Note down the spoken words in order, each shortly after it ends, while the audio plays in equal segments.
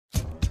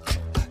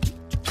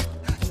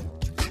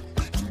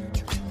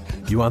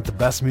You want the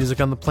best music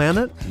on the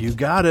planet? You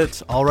got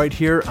it, all right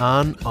here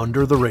on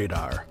Under the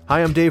Radar.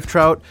 Hi, I'm Dave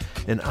Trout,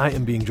 and I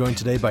am being joined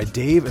today by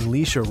Dave and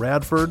Leisha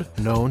Radford,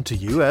 known to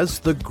you as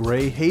the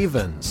Grey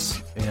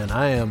Havens. And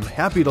I am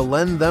happy to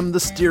lend them the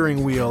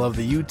steering wheel of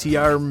the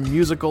UTR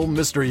musical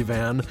mystery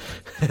van,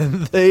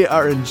 and they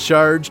are in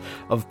charge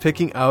of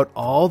picking out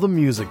all the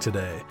music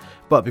today.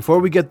 But before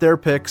we get their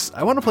picks,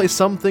 I want to play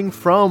something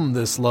from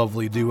this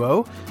lovely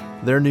duo.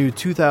 Their new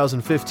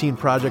 2015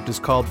 project is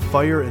called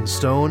Fire and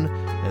Stone,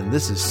 and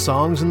this is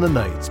Songs in the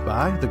Night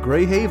by the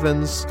Grey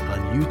Havens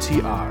on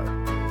UTR.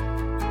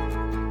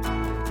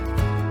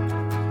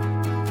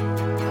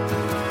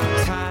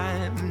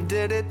 Time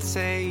did it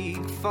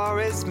take for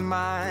his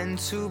mind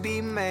to be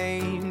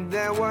made?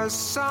 There were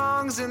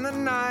songs in the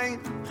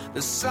night,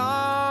 the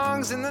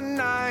songs in the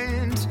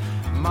night,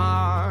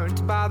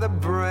 marked by the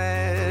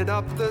bread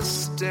up the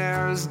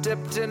stairs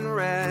dipped in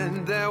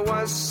red. There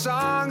were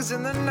songs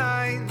in the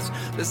night,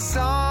 the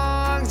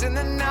songs in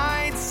the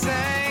night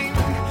sang,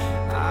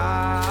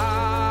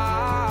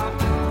 ah,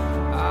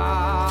 ah,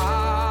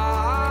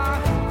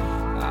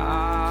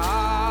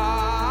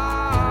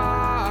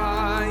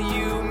 ah,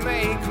 you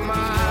make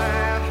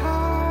my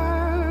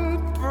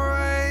heart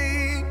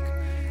break,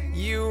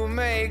 you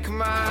make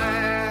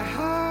my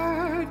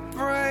heart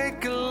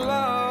break,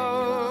 love.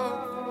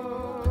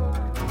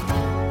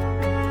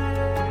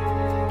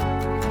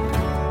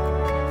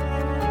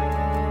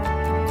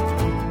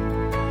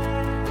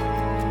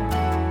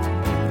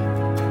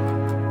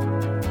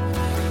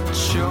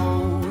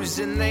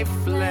 And they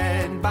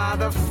fled by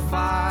the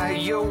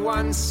fire.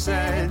 One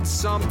said,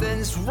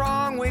 something's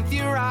wrong with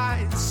your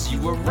eyes. You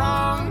were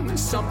wrong,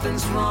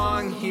 something's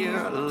wrong here.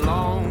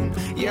 Alone,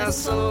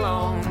 yes,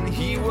 alone.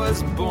 He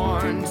was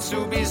born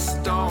to be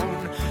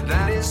stoned,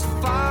 that his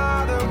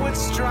father would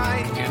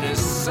strike, and his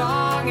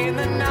song in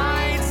the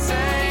night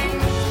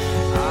sang,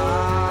 ah.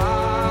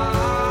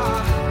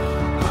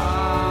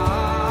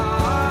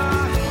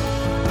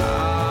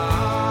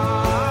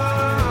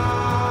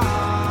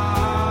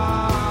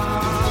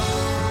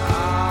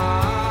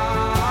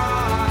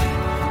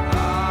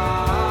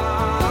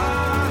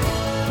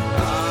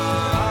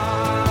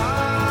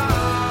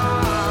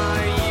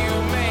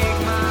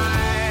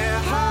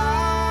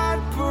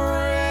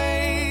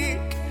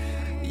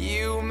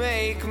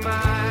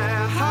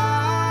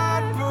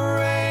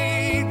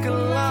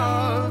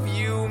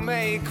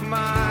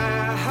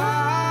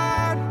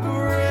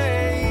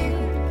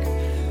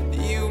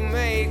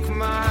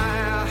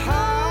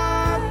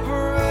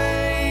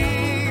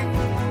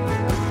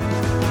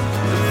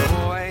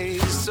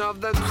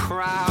 The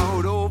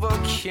crowd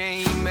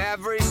overcame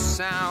every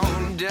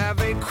sound,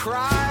 every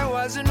cry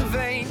was in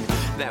vain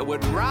that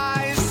would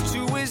rise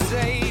to his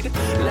aid.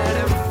 Let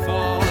him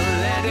fall,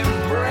 let him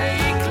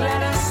break,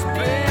 let us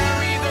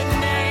bury the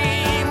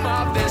name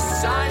of this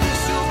son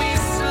to be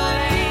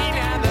slain,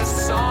 and the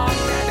song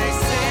that they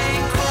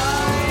sang cry,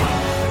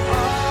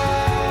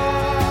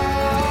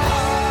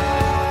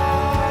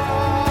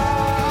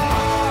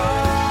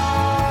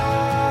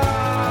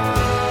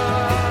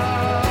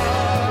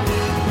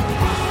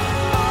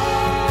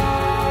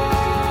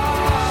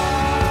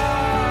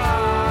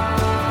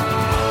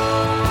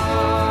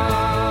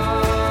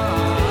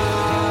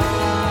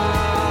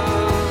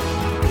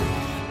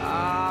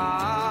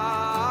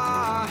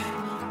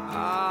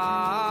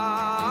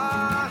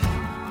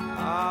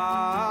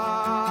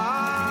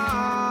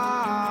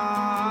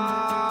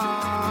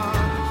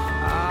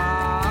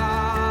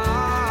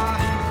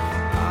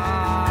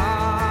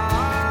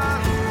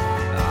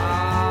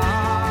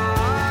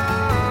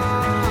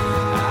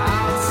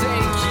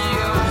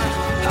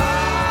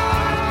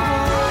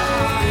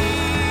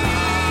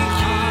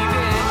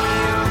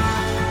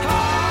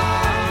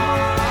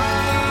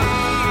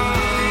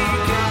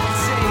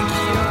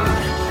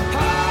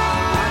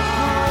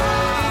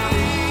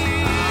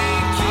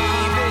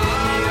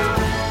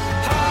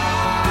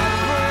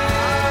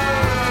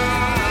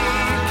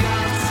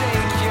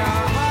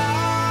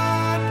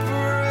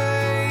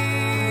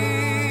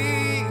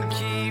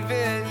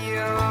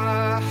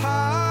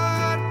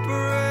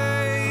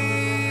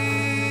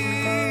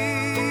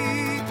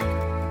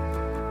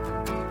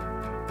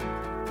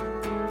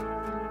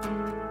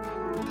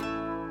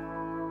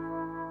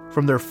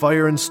 From their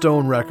Fire and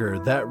Stone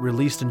record that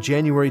released in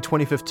January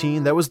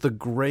 2015, that was the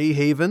Grey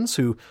Havens,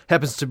 who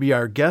happens to be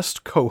our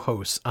guest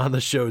co-host on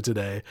the show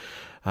today.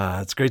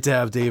 It's great to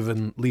have Dave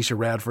and Leisha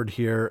Radford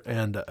here,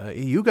 and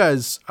you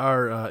guys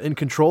are in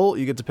control.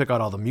 You get to pick out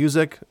all the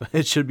music.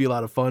 It should be a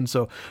lot of fun.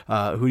 So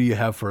who do you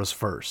have for us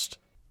first?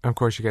 Of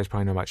course, you guys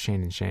probably know about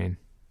Shane and Shane.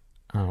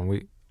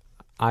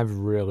 I've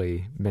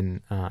really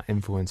been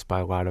influenced by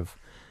a lot of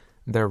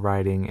their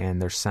writing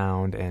and their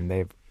sound, and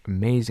they've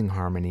amazing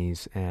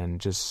harmonies and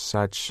just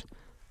such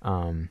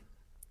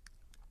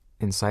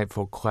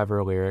insightful,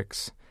 clever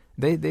lyrics.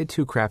 They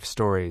too craft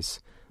stories,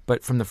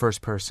 but from the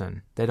first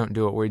person. They don't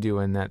do what we do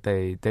in that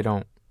they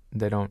don't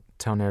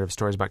tell narrative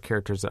stories about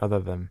characters other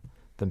than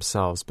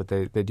themselves, but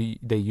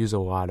they use a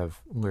lot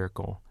of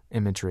lyrical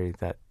imagery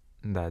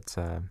that's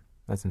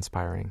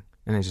inspiring,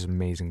 and they're just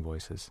amazing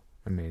voices.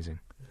 amazing.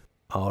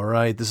 All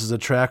right, this is a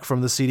track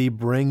from the CD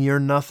Bring Your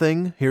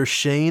Nothing. Here's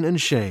Shane and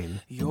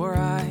Shane. Your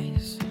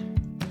eyes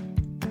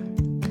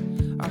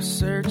are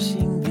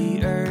searching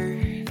the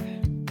earth.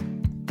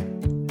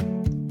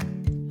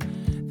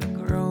 The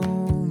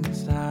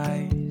groom's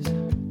eyes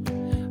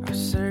are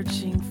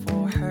searching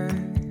for her.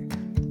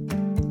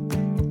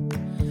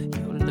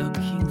 You're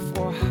looking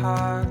for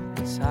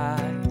heart's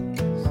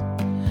eyes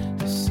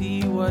to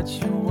see what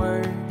you're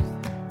worth.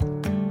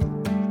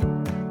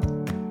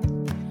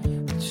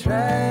 The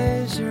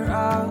treasure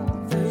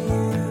of the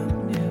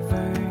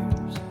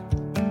universe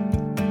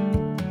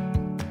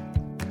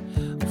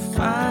will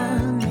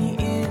find me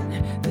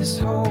in this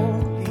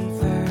holy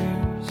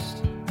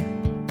thirst.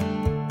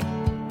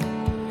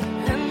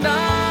 And I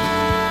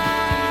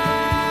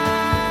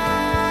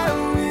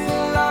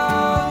will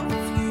love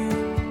you.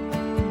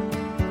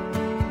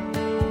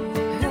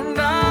 And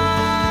I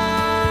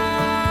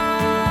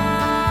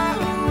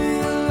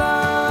will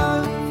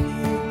love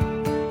you.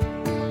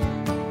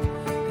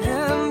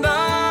 And I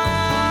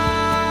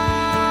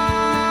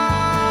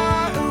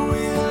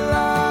will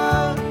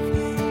love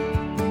you.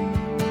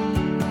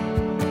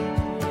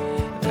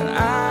 That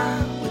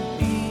I would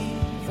be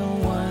the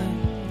one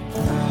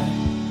you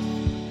find.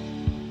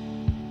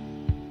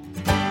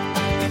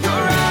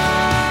 Your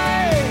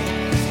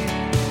eyes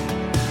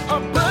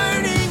are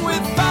burning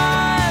with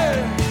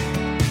fire.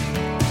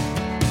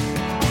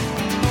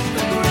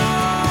 The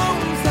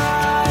groom's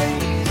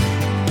eyes,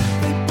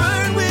 they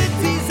burn with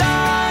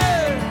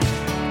desire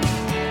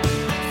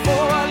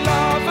for a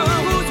lover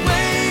who's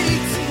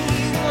waiting,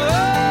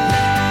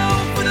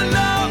 oh, for the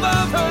love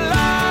of her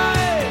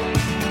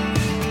life.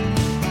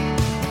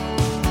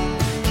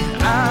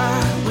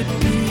 I would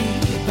be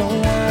the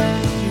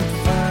one you'd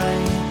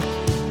find.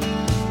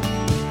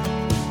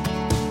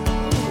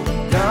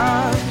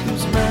 God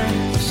who's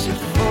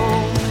merciful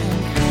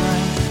and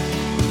kind.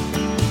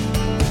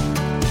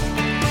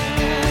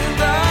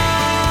 And I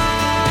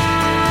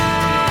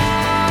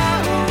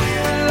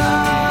will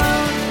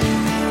love you.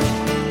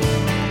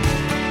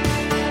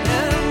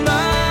 And I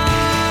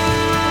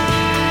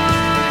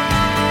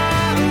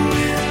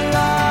will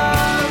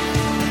love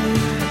you.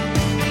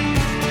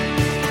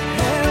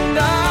 And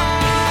I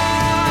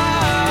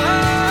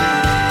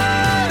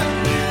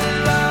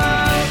will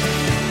love you.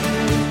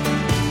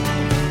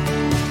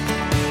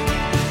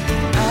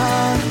 I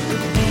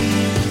would be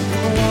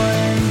the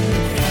one you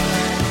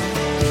find.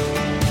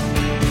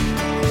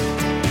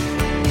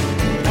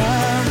 I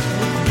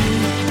would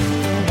be the one.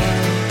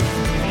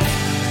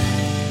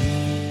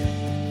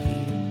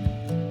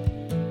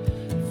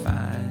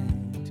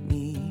 Find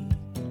me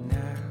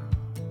now.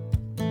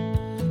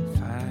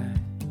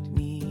 Find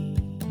me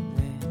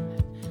when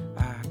I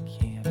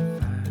can't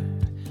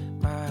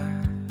find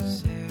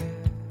myself.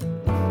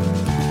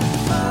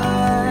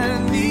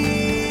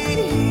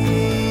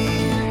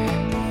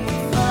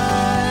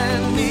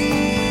 Find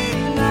me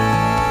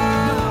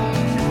now.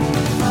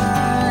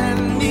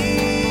 Find me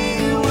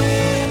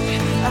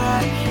when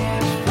I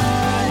can't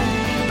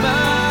find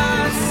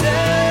myself.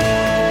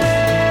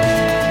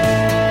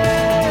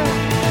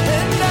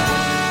 And I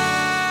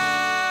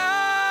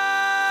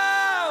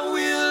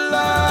will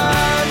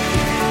love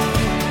you.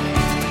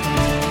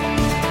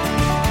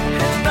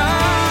 And I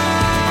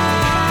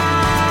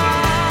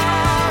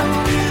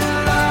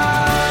will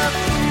love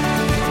you.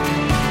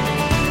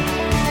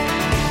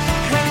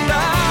 And I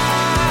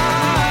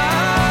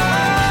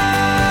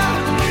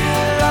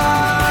will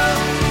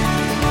love you.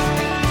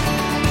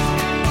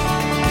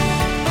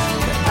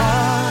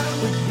 I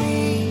would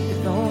be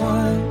the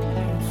one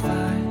you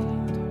find.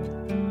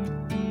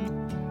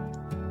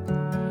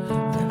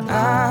 That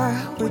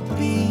I would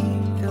be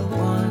the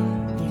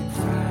one you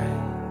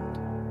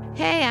find.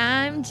 Hey,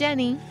 I'm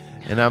Jenny,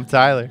 And I'm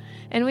Tyler.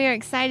 and we are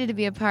excited to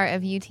be a part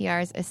of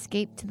UTR's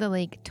Escape to the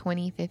Lake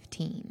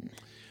 2015.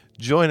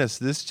 Join us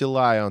this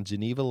July on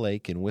Geneva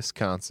Lake in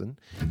Wisconsin.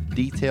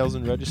 Details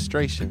and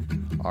registration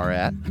are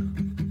at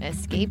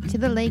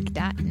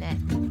EscapeToTheLake.net.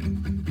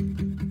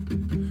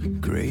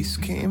 Grace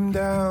came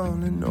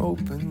down and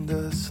opened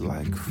us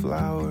like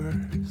flowers.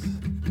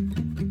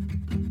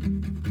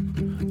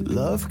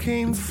 Love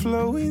came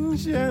flowing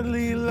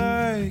gently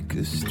like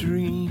a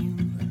stream.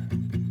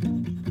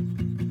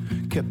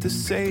 Kept us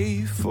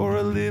safe for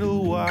a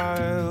little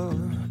while,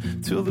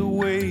 till the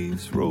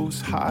waves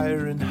rose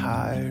higher and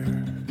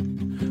higher.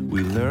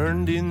 We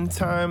learned in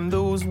time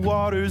those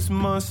waters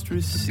must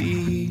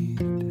recede,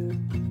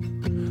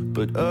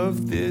 but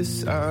of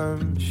this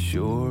I'm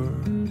sure.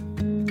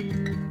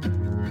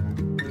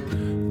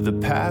 The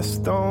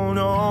past don't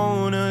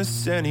own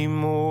us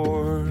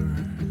anymore.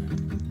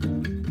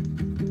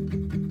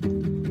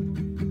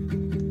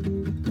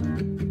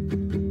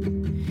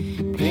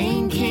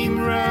 Pain came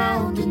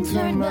round and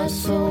turned my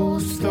soul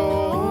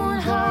stone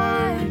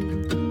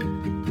hard.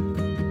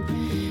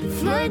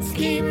 Floods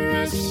came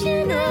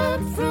rushing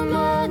up from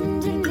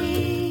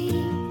underneath.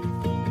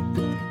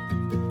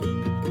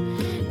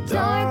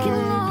 Dark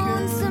and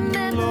lonesome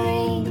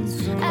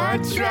memories. I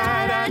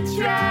tried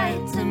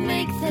to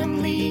make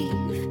them leave.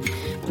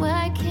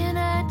 Why can't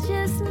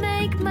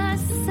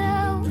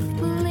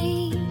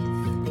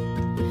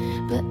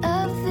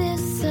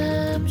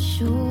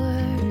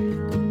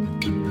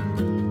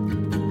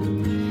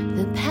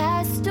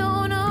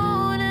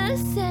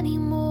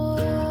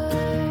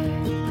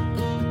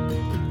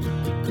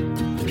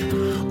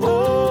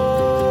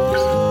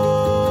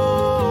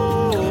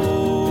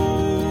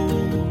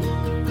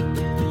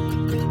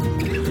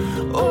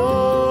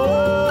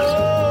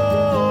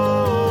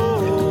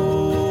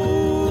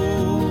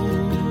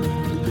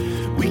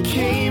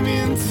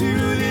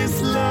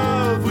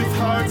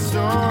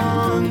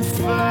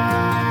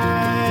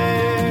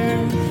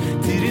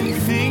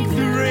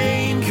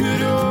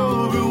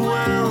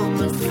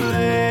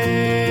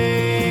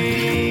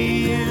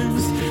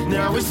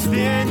We're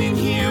standing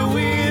here with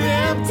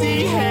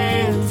empty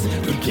hands,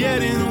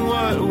 forgetting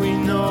what we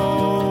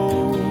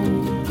know,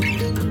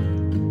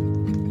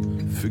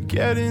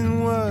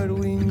 forgetting what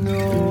we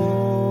know.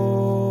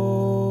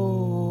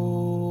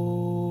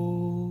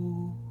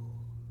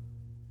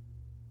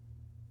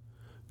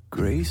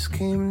 Grace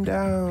came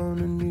down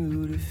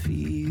anew to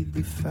feed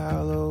the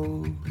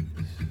fallows.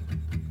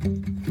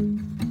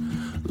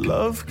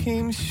 Love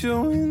came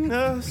showing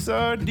us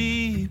our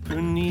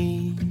deeper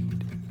need.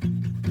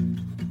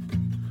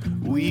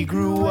 We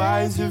grew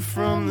wiser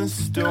from the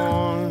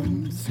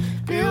storms,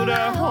 built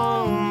our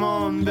home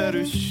on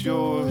better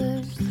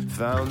shores,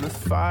 found the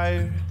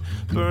fire,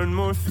 burned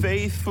more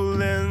faithful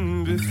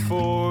than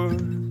before.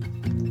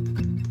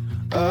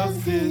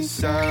 Of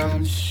this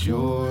I'm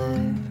sure.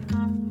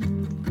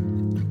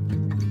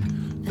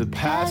 The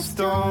past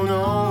don't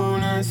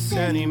own us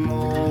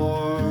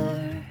anymore.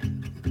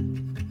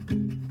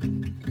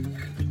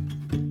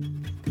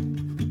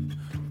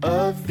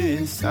 Of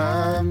this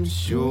I'm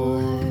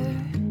sure.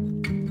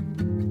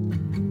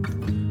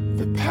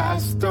 The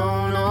past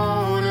don't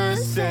own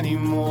us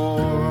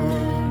anymore.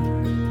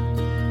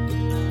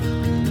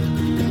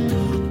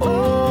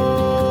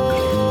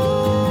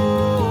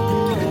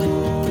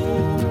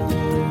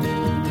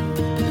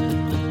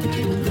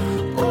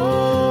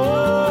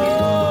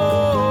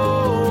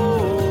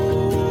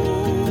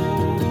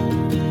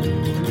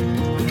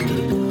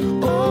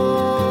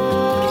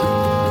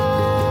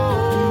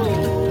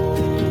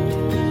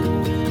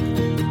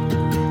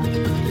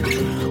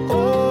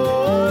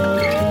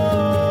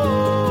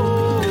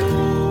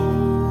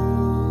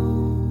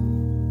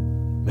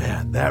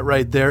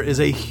 Right there is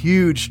a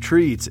huge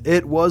treat.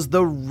 It was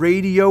the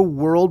radio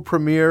world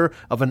premiere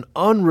of an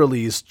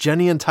unreleased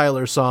Jenny and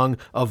Tyler song,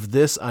 Of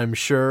This I'm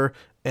Sure,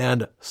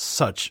 and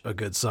such a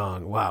good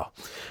song. Wow.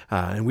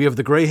 And we have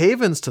the Grey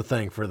Havens to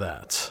thank for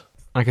that.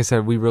 Like I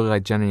said, we really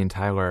like Jenny and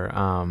Tyler,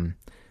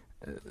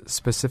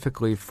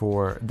 specifically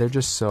for, they're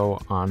just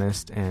so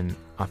honest and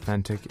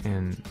authentic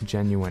and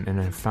genuine, and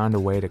have found a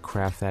way to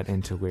craft that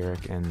into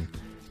lyric and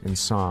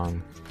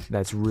song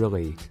that's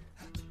really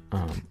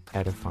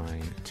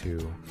edifying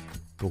to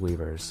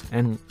believers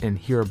and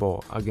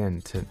hearable again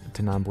to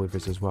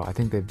non-believers as well. I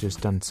think they've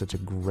just done such a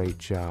great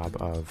job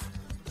of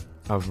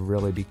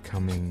really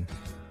becoming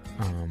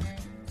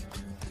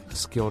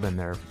skilled in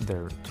their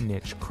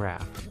niche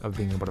craft of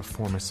being able to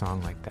form a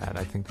song like that.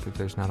 I think that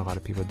there's not a lot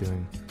of people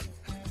doing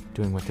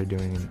what they're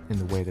doing in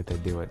the way that they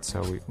do it.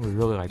 So we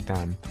really like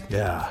them.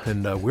 Yeah,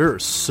 and we're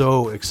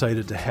so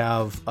excited to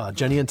have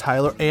Jenny and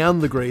Tyler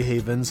and the Grey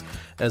Havens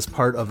as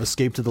part of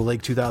Escape to the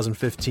Lake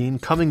 2015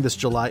 coming this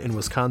July in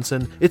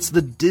Wisconsin. It's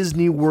the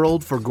Disney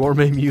World for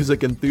gourmet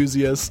music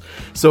enthusiasts.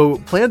 So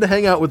plan to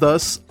hang out with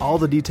us. All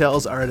the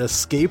details are at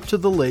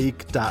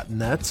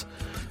escapetothelake.net.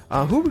 Who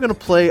are we going to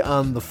play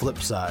on the flip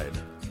side?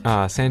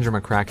 Sandra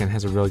McCracken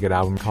has a really good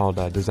album called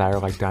Desire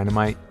Like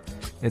Dynamite.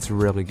 It's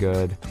really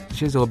good.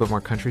 She has a little bit more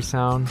country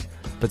sound,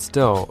 but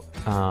still,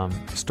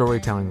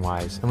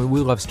 storytelling-wise, I mean, we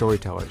love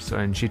storytellers,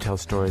 and she tells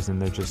stories, and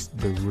they're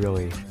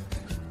really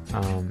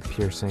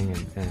piercing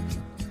and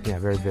yeah,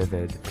 very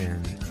vivid,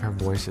 and her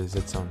voice is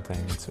its own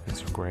thing.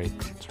 It's great.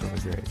 It's really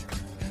great.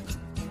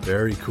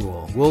 Very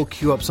cool. We'll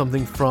cue up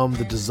something from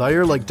the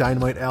Desire Like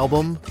Dynamite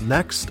album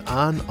next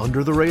on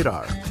Under the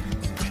Radar.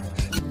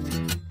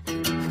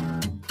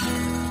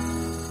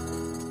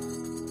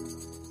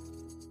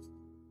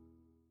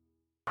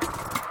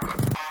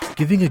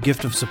 Giving a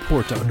gift of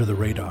support to Under the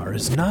Radar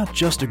is not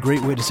just a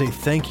great way to say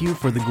thank you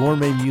for the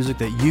gourmet music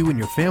that you and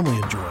your family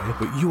enjoy,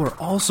 but you are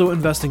also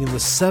investing in the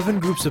 7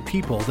 groups of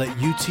people that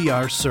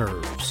UTR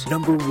serves.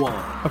 Number 1,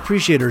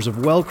 appreciators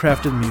of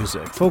well-crafted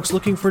music, folks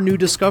looking for new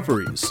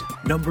discoveries.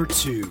 Number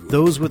 2,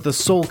 those with a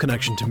soul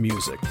connection to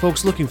music,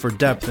 folks looking for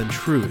depth and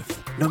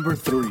truth. Number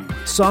 3,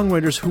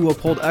 songwriters who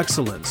uphold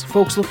excellence,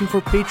 folks looking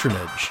for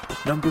patronage.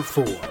 Number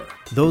 4,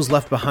 those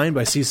left behind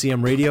by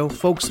CCM Radio,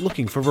 folks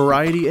looking for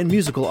variety and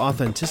musical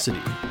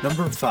authenticity.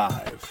 Number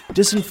 5,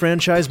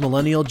 disenfranchised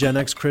millennial Gen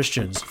X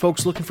Christians,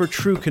 folks looking for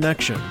true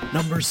connection.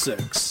 Number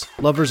 6,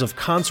 lovers of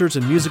concerts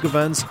and music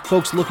events,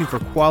 folks looking for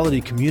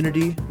quality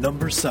community.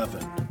 Number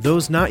 7,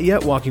 those not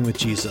yet walking with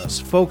Jesus,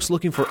 folks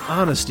looking for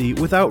honesty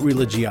without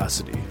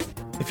religiosity.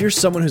 If you're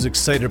someone who's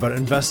excited about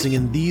investing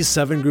in these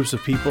 7 groups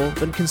of people,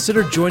 then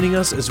consider joining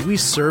us as we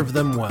serve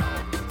them well.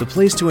 The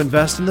place to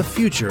invest in the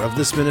future of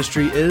this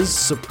ministry is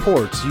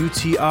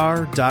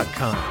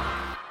supportutr.com.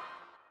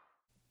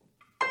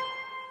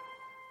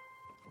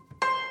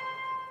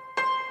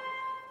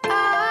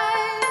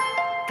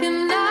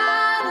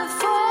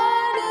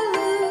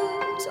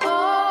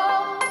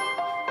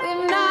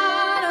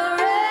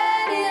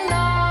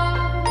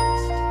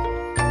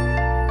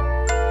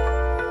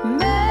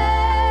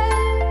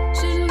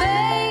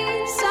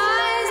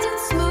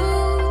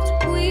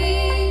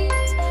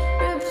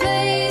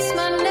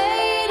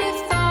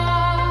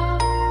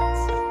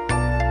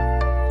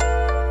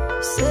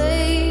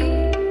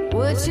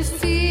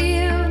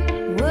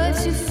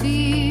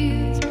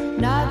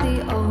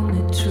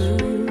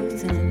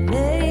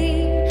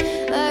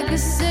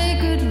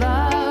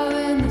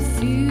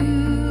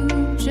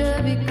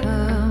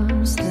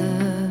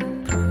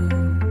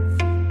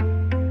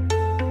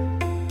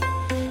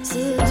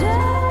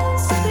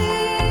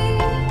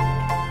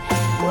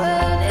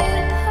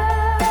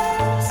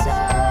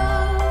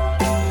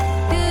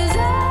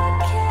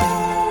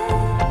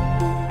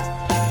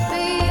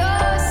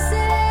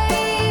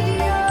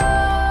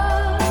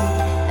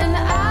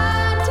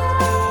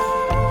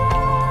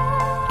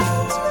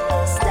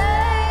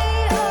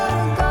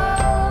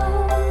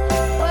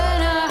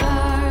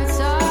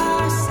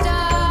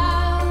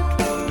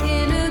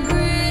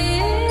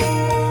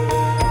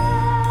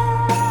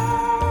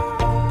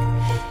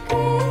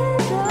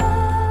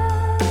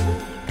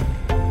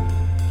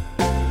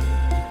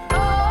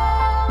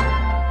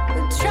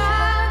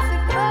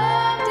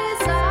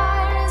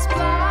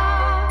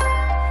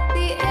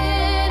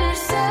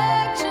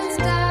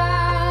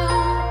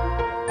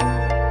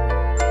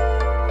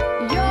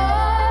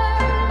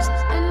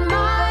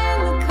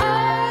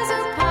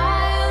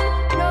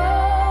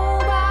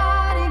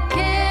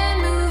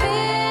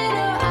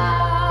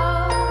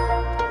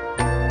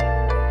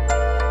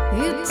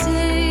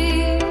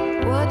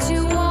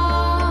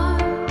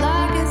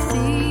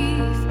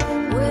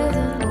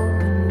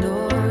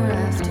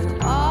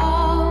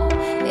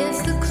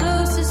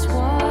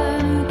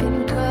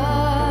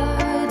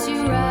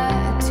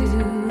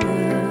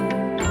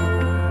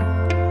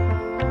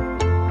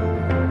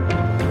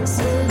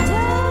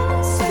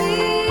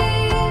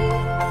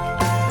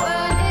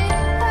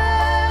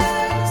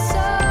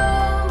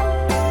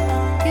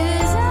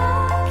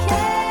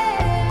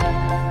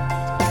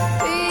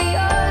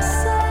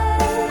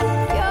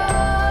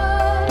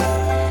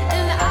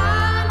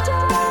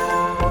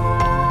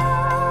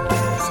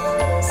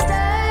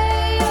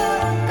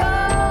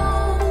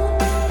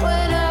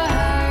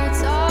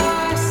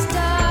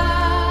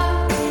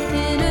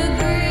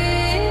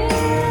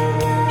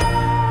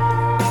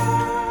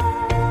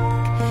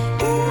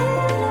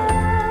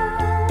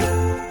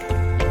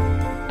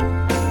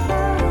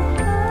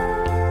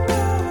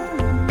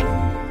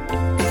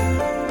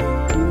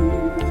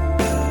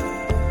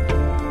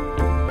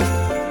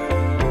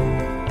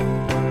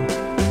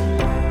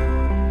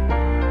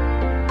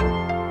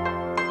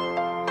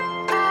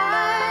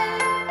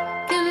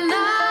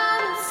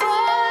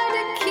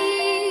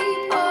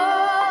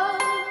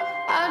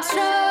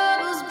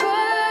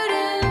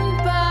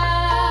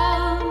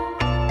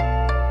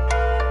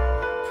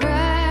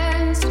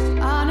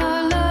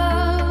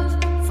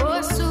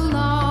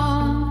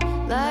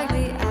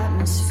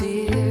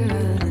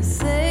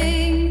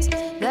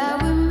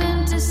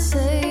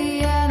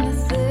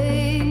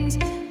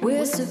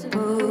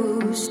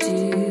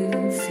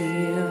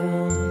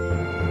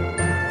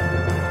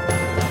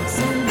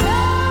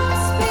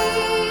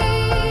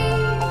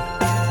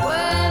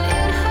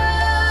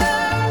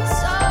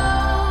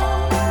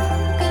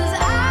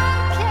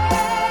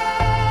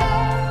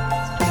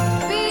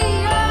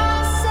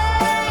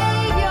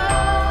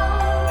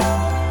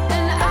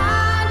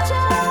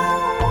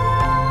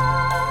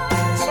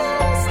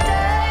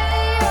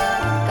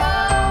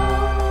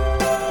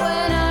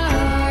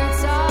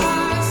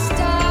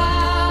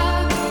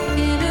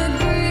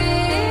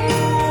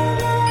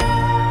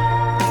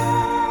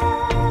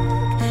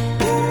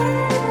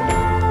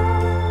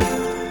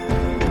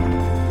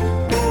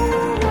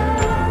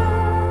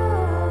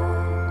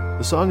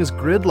 song is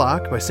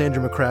Gridlock by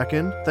Sandra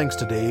McCracken. Thanks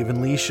to Dave and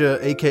Leisha,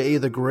 a.k.a.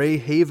 the Grey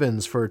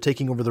Havens, for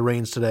taking over the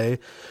reins today.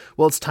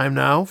 Well, it's time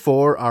now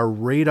for our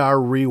Radar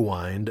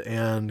Rewind.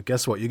 And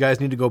guess what? You guys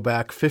need to go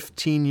back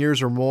 15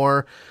 years or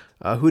more.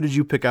 Who did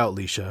you pick out,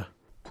 Leisha?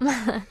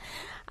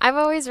 I've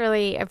always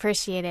really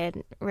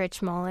appreciated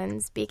Rich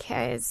Mullins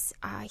because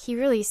he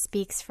really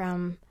speaks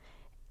from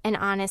an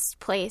honest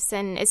place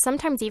and is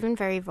sometimes even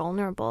very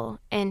vulnerable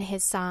in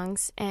his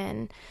songs,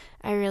 and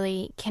I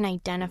really can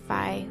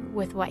identify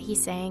with what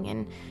he's saying.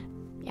 And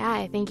yeah,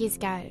 I think he's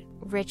got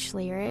rich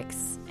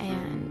lyrics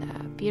and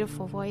a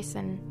beautiful voice,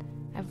 and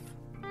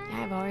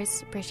I've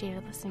always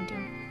appreciated listening to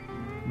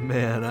him.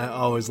 Man, I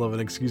always love an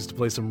excuse to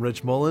play some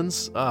Rich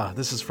Mullins.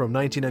 This is from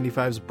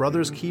 1995's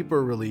Brothers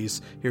Keeper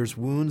release. Here's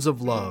Wounds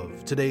of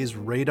Love, today's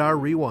Radar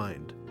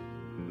Rewind.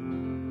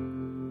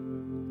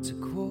 It's a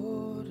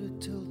quarter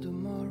till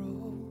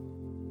tomorrow,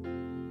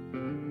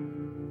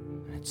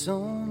 and it's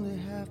only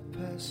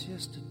 1/2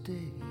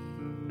 yesterday.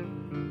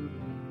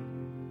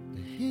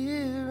 The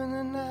here and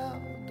the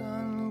now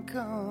done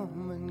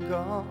come and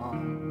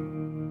gone.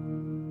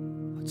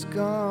 What's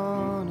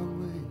gone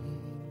away?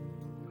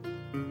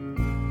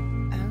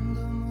 And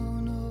the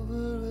moon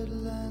over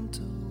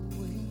Atlanta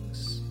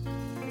winks.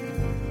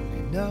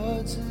 He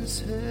nods his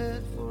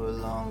head for a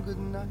longer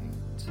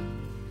night.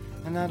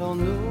 And I don't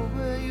know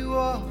where you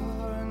are,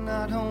 and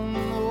I don't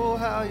know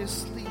how you're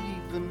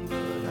sleeping,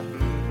 but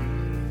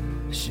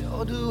I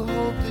sure do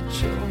hope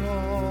that you're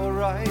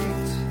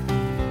alright.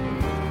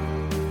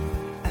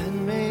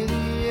 And may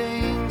the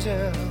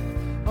angel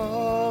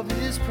of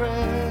his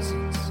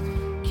presence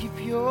keep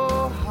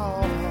your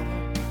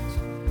heart.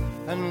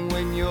 And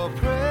when your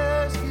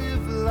prayers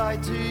give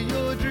light to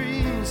your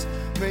dreams,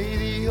 may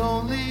the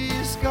only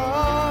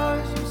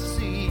scars you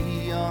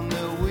see on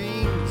their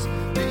wings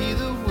be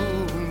the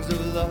wounds of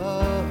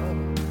love.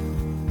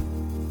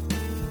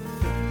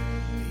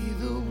 Be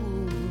the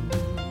wounds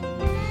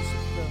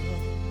of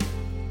love.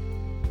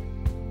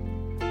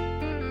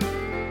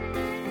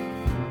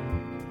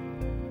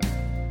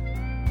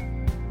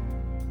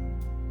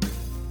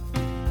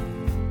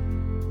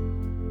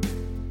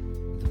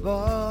 The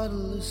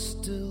bottle is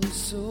still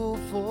so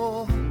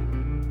full.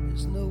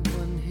 There's no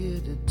one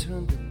here to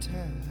turn the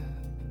tap.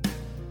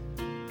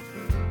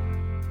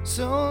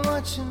 So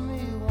much in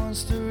me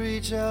wants to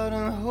reach out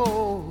and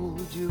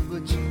hold you,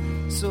 but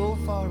you're so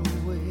far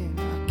away, I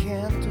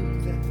can't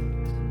do that.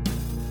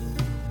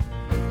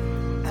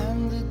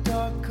 And the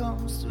dark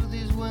comes through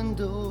these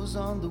windows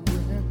on the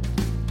wind,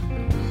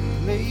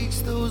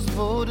 makes those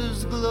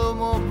motives glow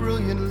more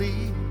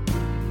brilliantly.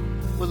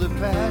 Well, the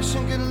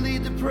passion can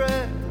lead to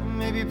prayer,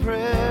 maybe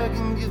prayer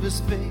can give us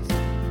faith.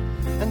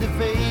 And if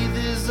faith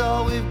is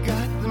all we've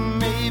got, then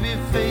maybe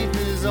faith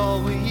is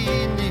all we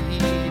need.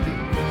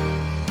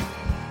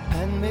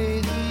 And may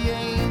the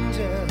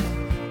angel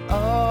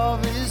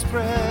of his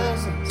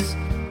presence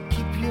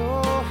keep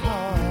your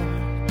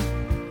heart.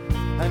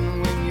 And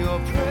when your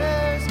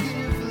prayers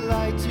give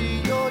light to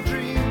your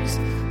dreams,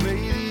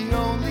 may the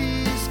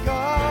only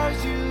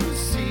scars you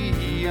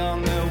see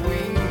on their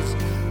wings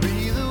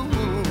be the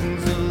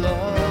wounds of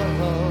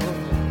love.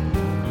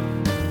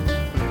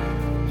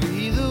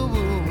 Be the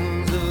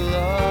wounds of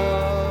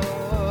love.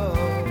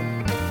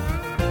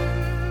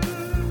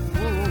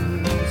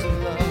 Wounds of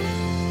love.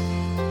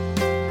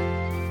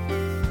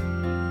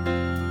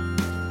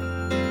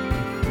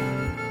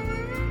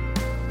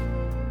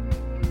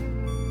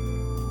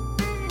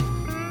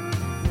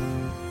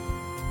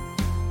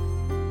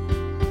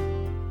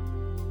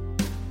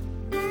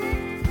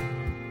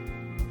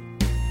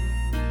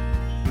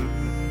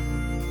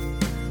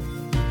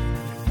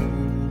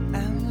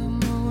 And the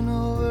moon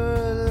over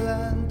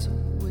Atlanta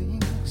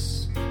winks,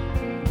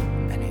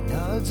 and he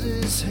nods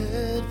his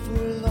head for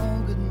a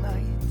longer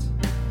night.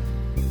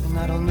 And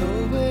I don't know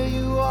where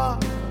you are,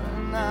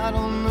 and I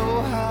don't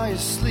know how you're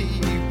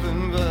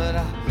sleeping, but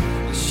I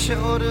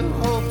sure do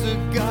hope to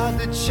God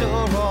that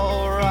you're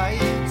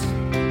alright.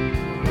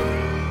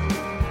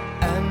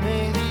 And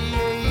may the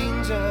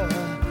angel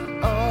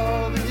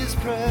of his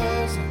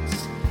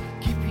presence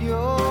keep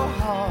your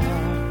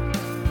heart.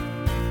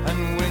 And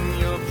when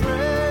your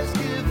prayers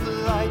give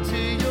light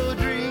to your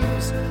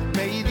dreams,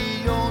 may the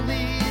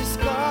only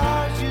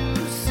scars you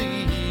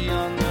see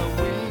on the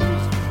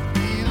wings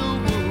be the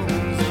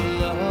wounds of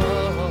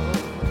love.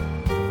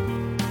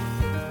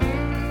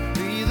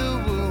 Be the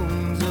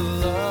wounds of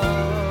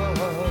love.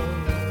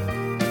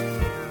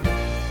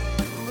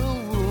 The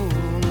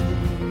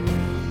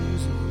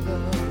wounds of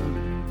love.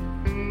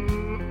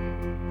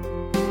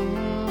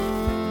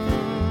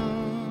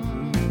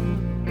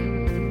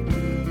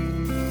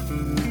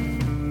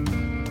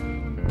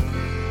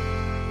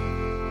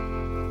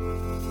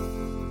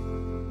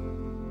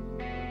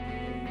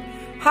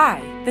 Hi,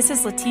 this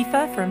is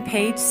Latifa from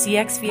Page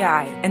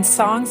CXVI, and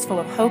songs full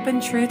of hope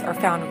and truth are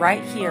found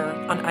right here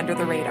on Under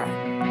the Radar.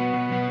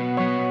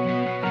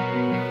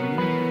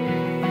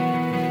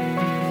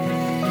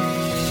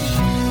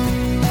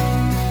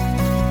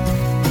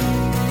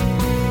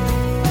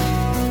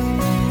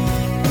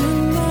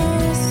 In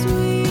my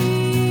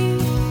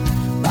sweet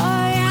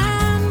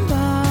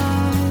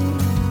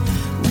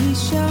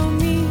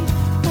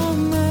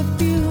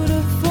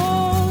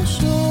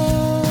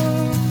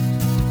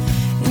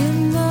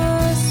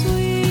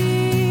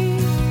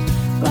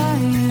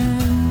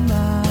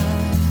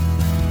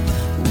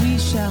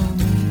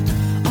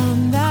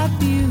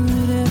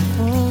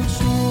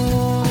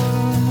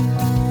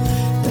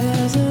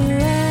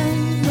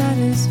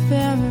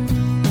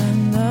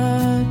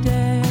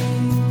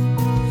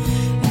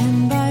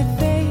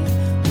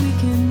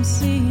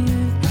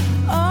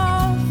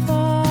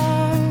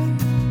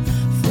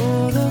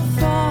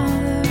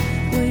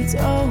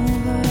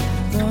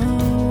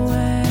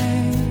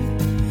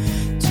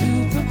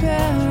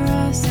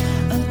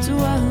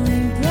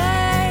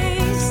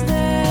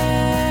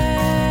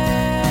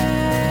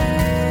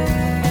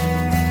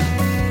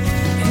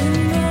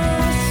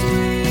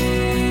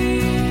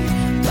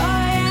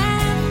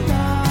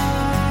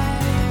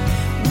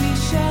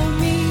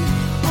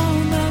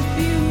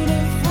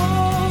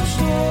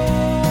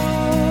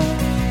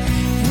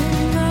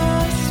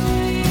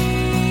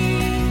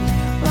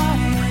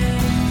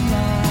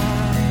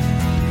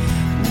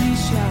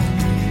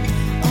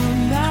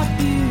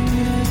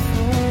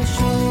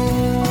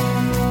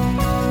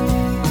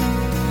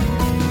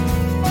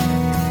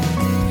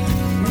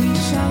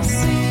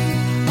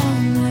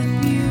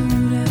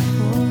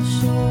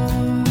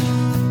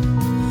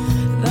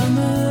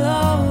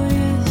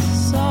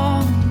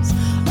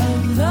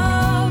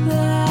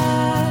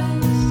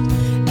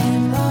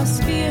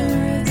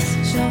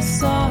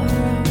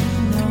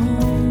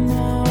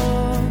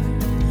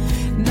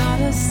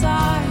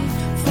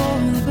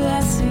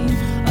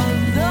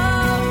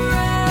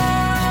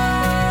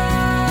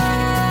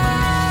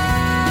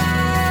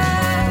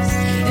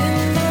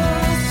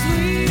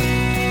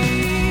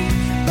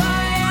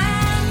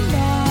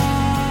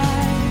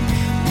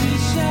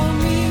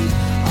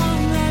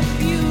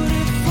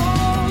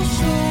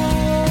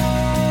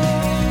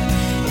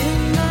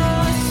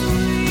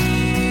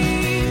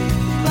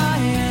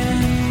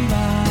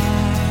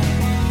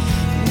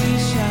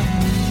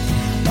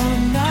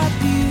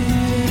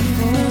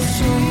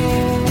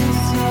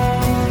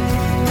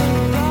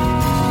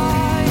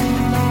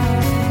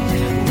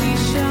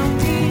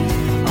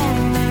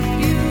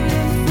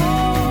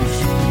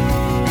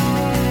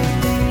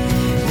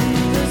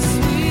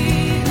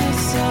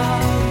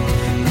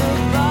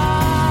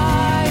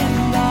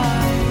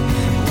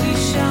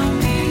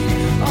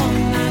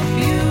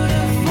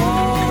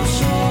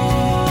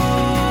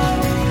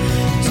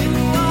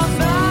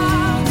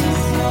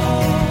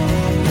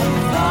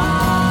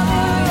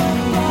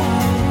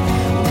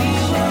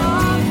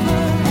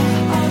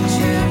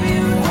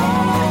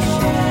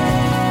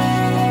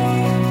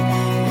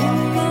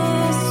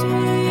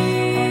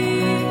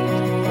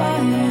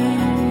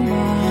am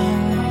I.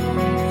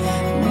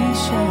 We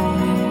shall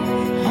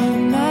meet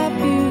on that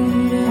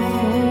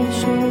beautiful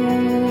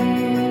shore.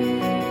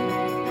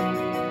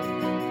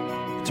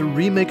 It's a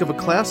remake of a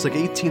classic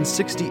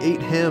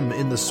 1868 hymn,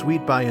 In the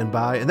Sweet By and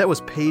By, and that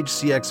was Page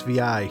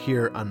CXVI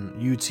here on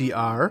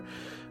UTR.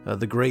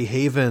 The Grey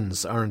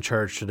Havens are in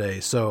charge today,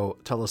 so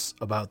tell us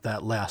about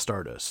that last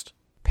artist.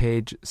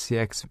 Page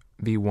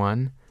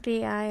CXV1.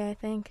 VI, I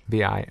think.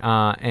 VI.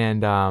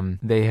 And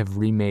they have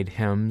remade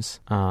hymns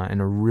in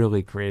a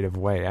really creative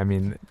way. I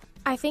mean,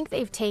 I think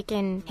they've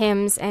taken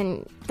hymns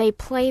and they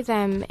play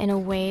them in a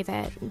way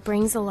that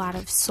brings a lot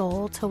of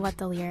soul to what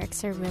the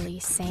lyrics are really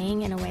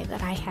saying in a way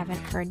that I haven't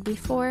heard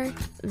before.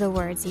 The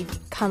words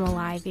come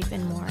alive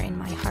even more in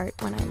my heart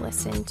when I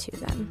listen to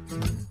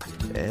them.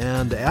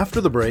 And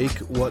after the break,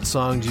 what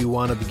song do you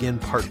want to begin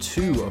part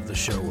 2 of the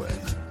show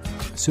with?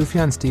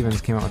 Sufjan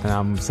Stevens came out with an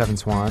album, Seven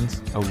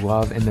Swans, A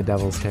Love in the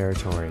Devil's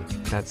Territory.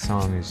 That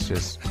song is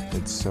just,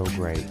 it's so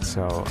great.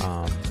 So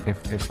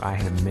if I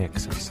had a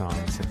mix of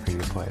songs for you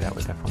to play, that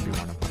would definitely be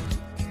one of them.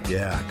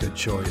 Yeah, good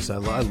choice. I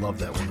love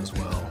that one as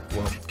well.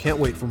 Well, can't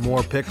wait for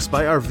more picks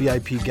by our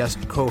VIP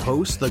guest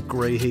co-host, the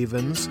Grey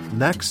Havens,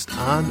 next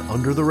on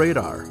Under the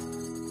Radar.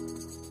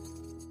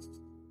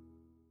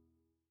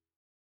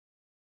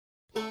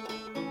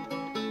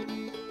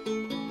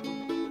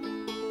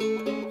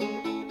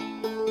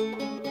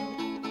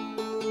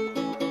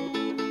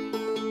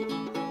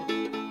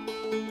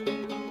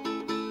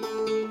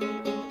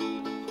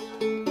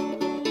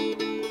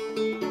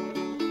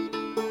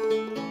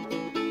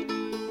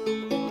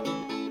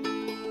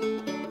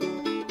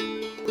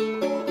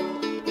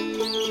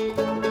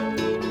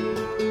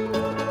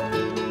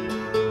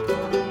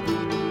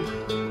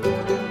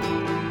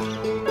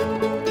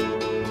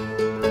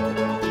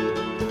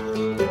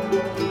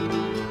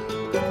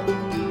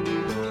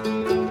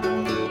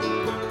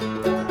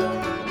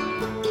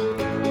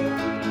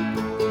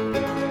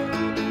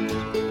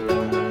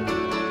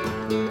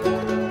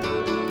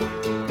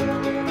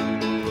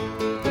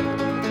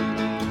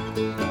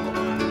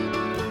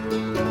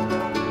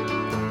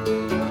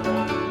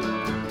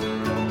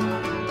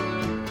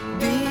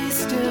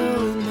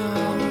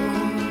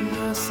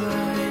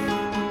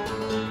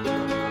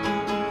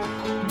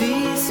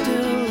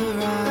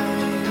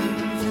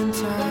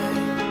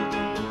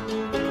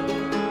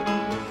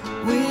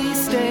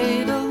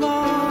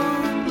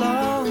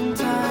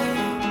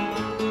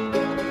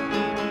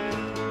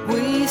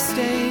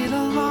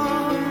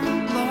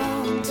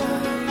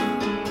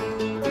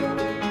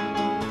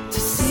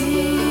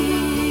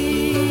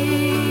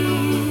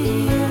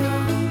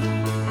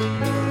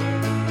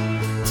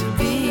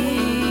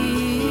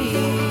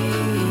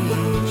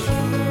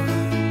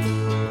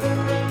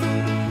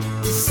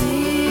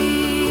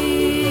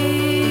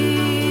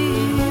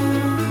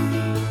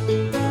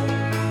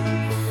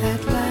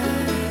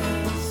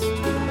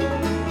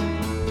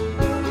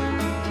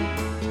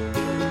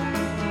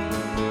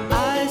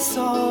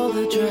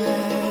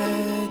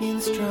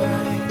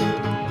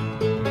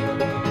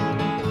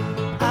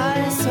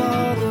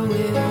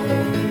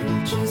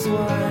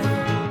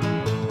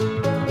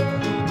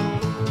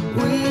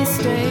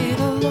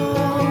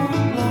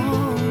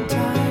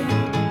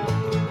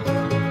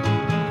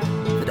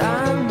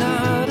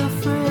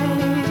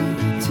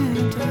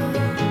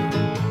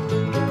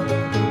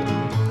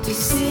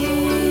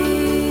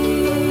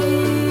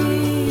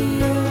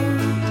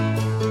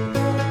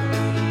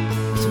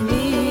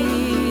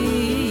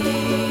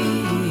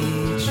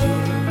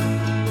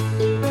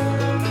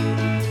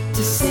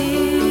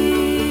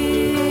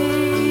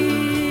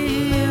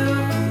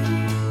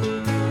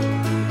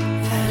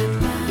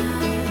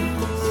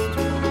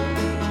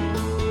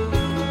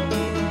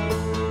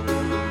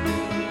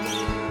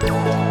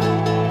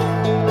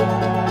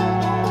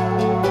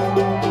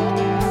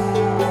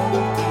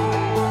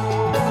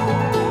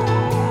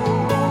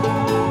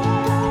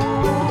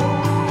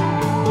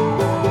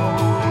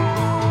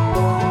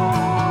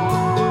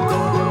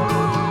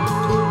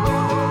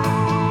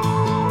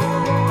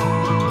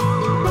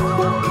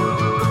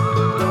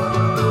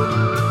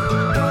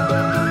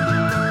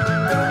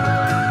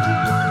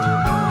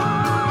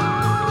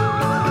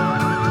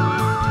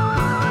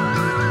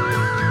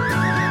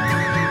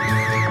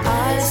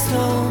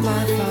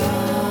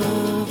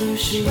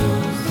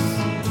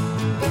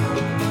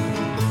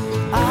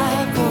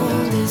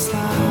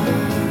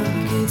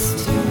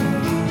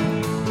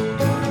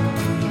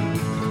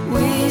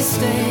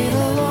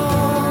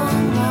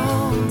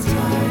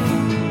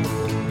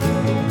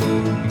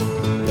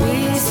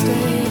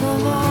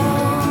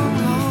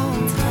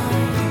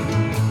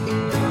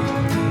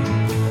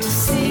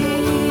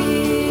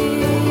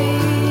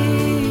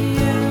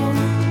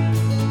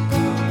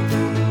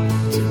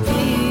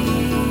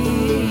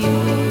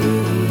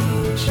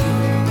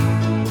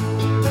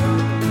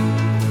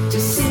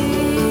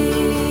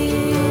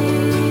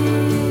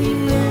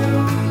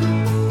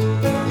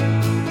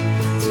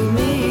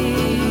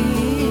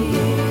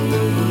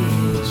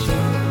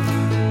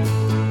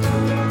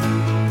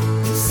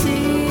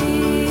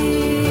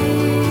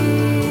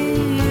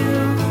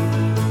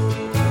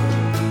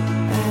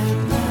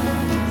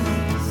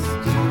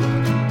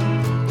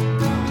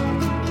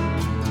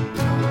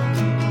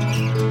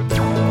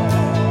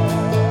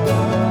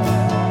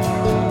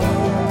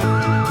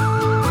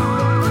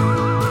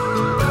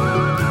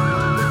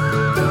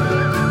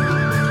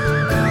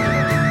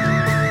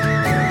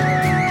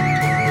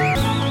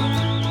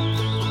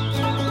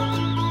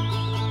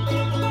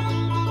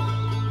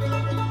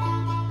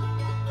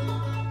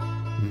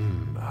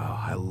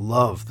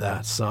 love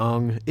that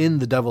song. In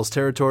the Devil's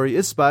Territory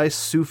is by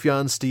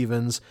Sufjan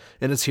Stevens,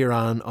 and it's here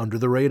on Under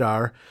the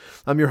Radar.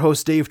 I'm your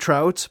host, Dave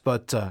Trout,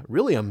 but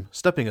really I'm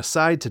stepping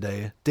aside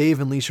today. Dave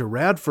and Leisha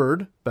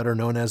Radford, better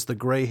known as the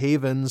Grey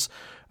Havens,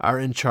 are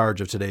in charge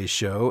of today's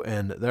show,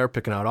 and they're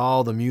picking out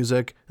all the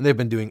music, and they've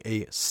been doing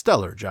a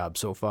stellar job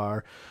so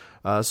far.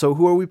 So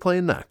who are we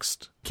playing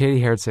next?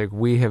 Katie Herzig.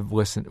 We've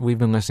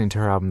been listening to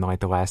her album like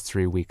the last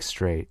 3 weeks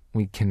straight.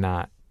 We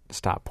cannot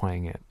stop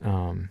playing it.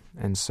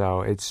 And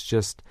so it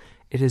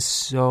is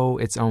so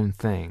its own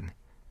thing.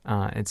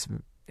 It's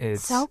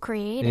so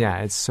creative. Yeah,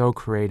 it's so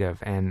creative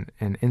and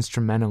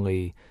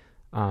instrumentally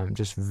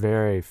just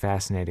very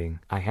fascinating.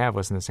 I have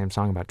listened to the same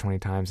song about 20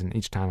 times, and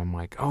each time I'm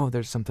like, oh,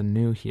 there's something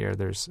new here.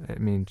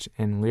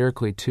 And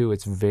lyrically too,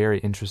 it's very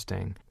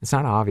interesting. It's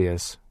not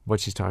obvious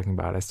what she's talking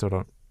about. I still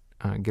don't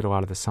get a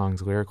lot of the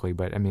songs lyrically,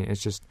 but I mean,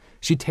 it's just,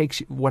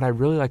 what I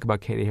really like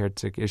about Katie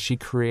Herzig is she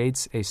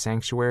creates a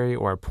sanctuary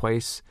or a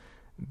place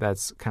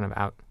that's kind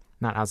of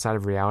not outside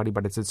of reality,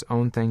 but it's its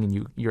own thing,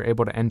 and you're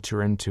able to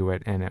enter into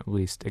it and at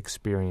least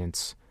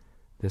experience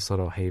this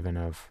little haven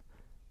of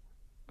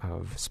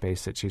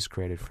space that she's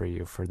created for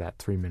you for that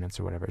 3 minutes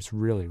or whatever. It's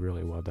really,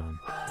 really well done.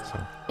 So,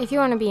 if you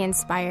want to be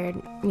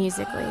inspired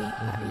musically,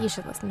 you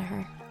should listen to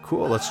her.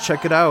 Cool, let's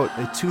check it out.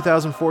 A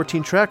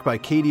 2014 track by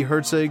Katie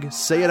Herzig,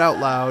 Say It Out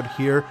Loud,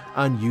 here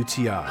on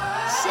UTR.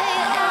 Say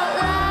it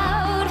out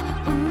loud,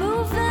 we're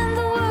moving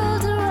the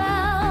world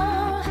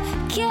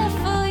around.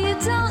 Careful you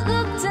don't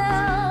look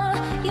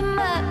down, you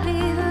might be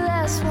the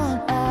last one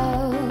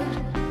out.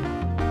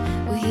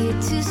 We're here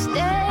to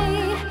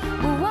stay,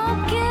 we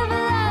won't give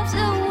our lives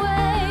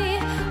away.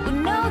 We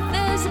know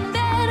there's a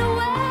better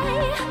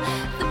way.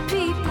 The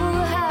people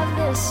have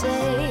their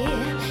say,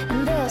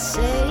 and they'll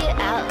say it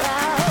out loud.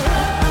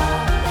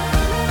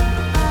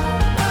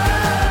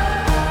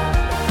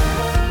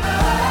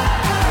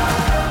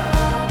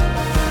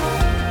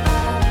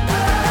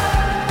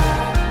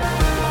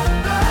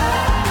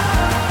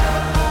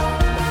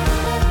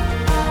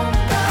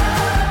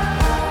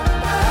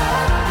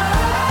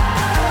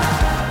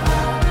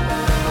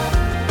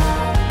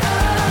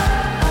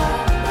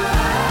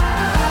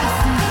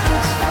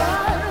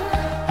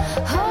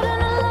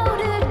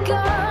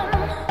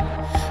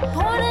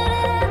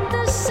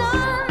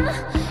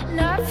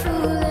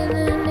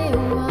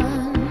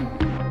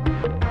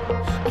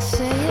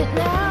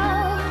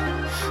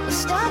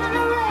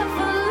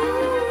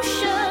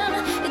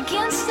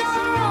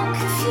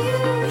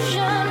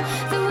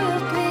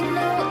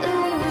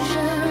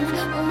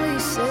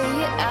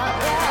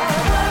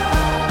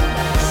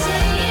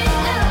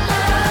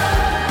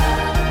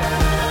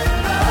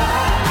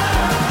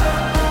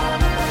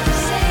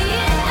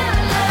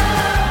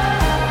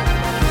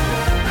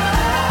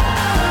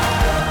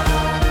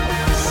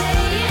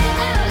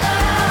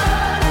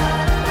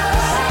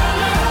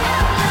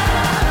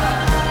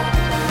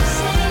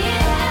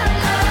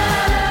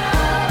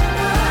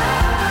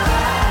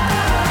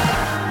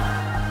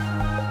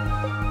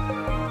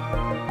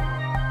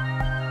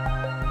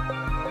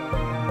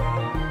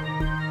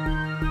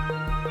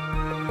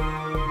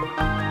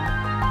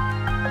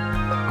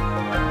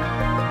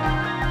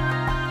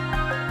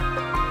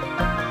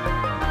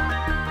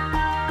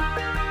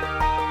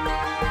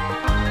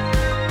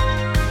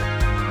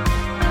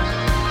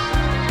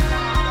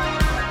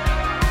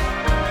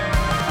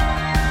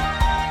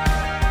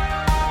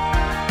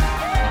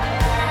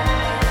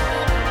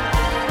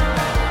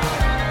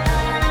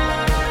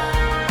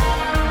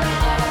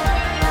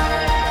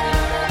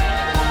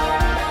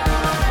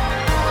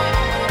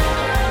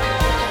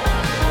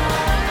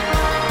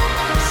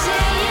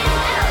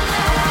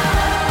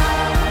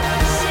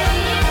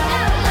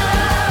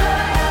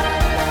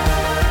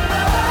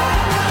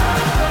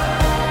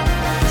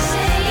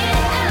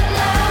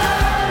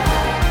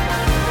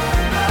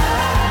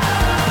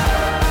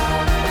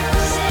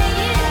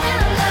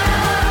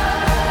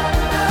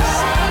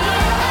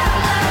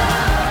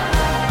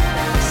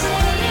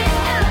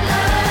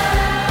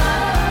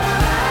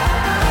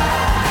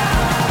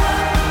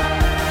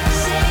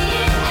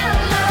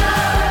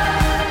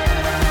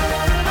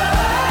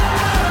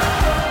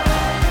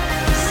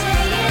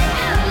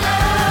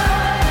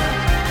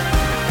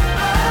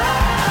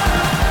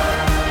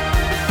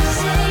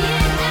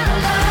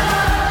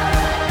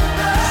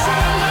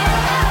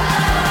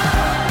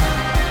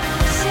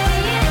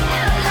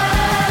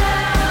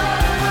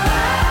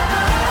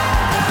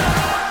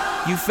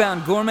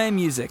 Found gourmet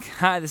music.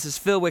 Hi, this is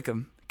Phil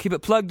Wickham. Keep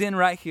it plugged in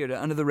right here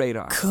to Under the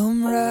Radar.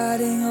 Come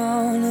riding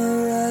on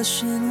a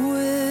rushing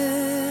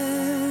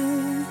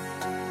wind,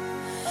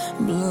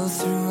 blow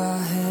through our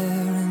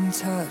hair and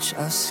touch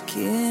our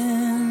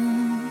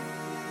skin.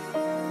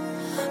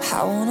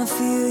 I wanna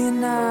feel you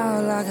now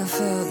like I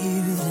felt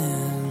you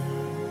then.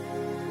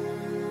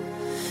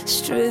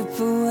 Strip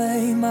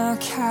away my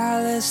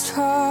calloused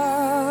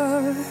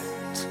heart,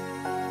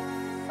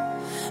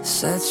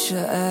 set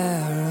your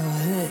arrow,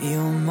 hit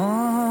your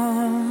mark.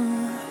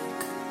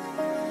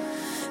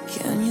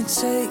 Can you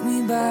take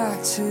me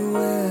back to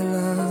where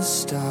love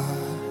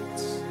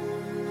starts?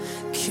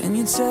 Can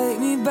you take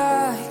me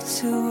back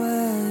to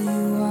where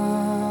you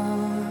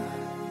are?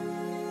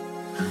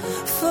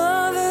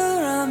 Father,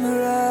 I'm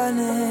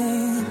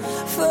running.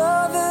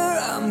 Father,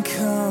 I'm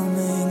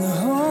coming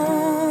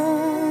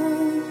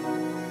home.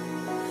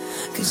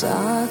 'Cause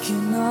I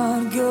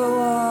cannot go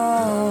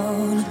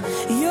on.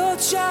 Your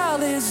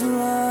child is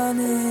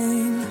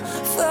running.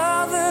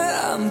 Father,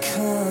 I'm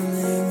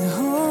coming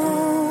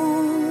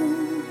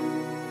home.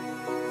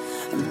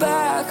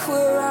 Back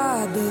where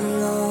I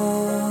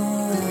belong.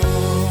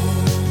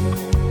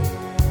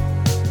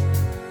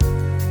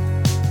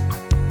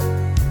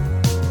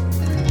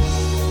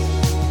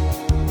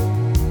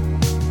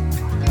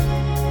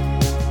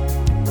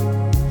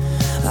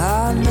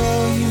 I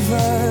know you've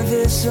heard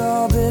this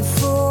all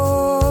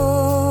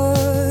before.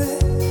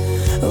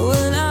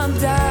 When I'm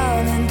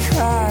down and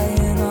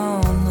crying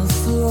on the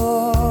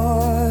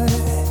floor,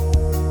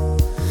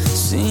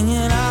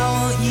 singing I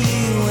want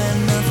you and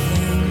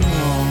nothing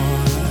more.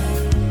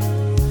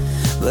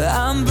 But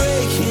I'm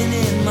breaking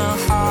in my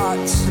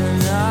heart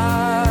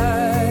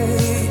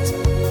tonight.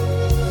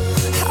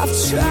 I've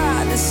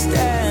tried to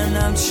stand,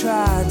 I've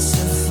tried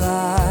to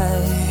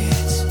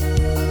fight,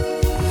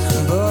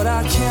 but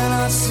I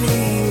cannot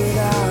see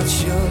without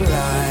your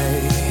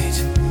light.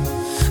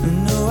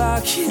 No, I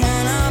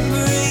cannot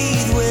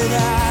breathe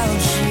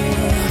without you.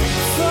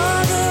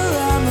 Father,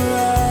 I'm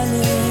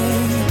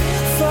running.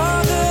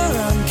 Father,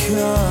 I'm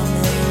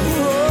coming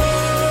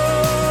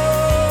home.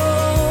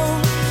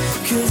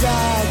 'Cause I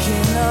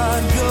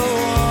cannot go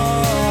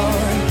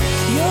on.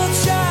 Your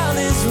child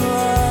is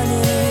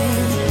running.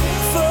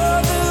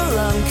 Father,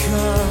 I'm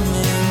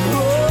coming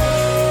home.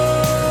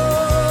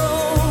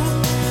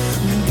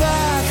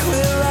 Back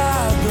where I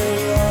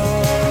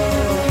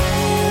belong.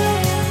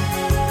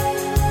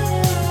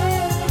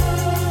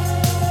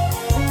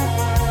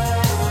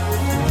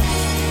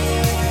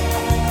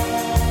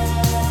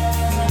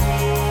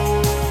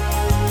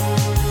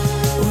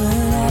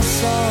 When I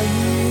saw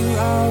you, I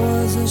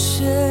was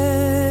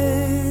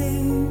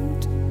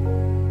ashamed.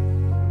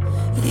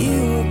 You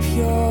were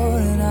pure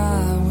and I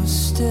was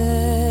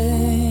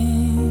stained.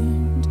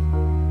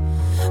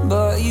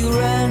 But you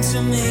ran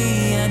to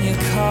me and you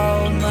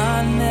called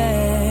my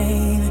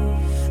name.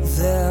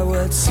 There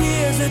were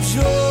tears of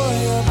joy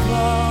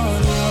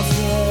upon your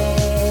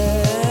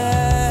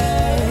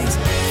face.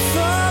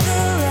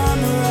 Father,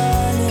 I'm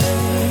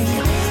running.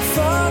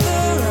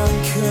 Father, I'm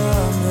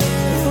coming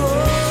home.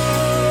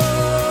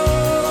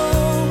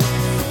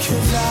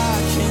 'Cause I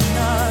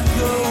cannot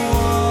go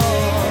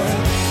on.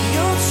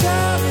 Your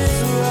child is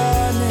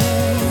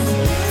running.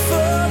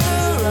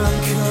 Father, I'm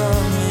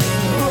coming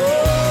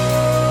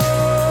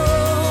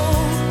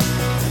home.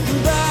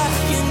 Back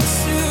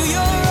into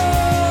your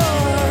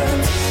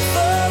arms.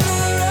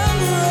 Father,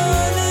 I'm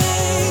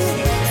running.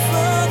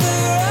 Father,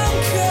 I'm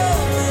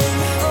coming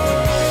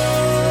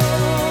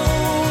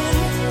home.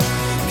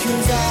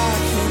 'Cause I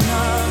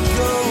cannot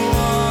go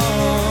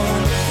on.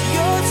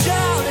 Your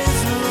child is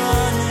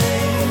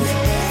running.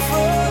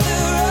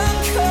 Father, I'm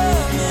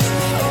coming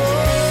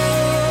home.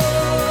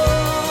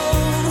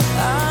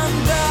 I'm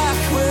back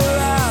where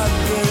I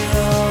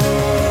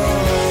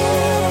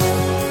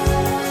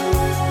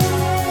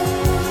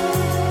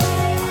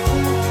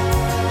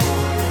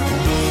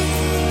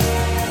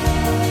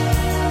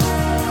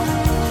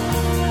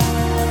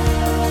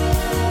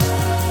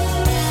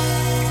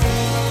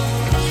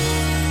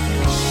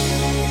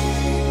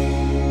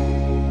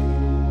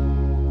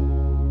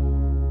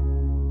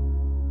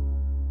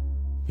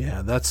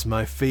Yeah, that's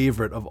my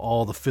favorite of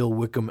all the Phil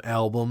Wickham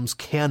albums,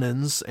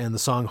 Cannons, and the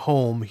song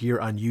Home here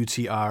on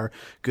UTR.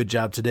 Good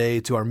job today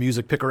to our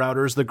music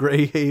picker-outers, the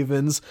Grey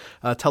Havens.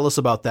 Tell us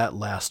about that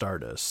last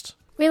artist.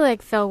 We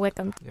like Phil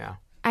Wickham. Yeah.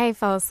 I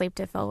fell asleep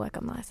to Phil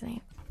Wickham last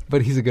night.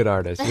 But he's a good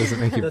artist. He doesn't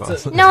make you fall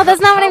asleep. No,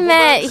 that's not what I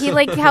meant. He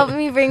helped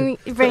me bring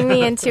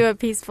me into a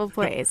peaceful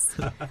place.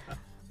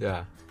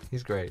 Yeah,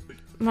 he's great.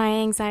 My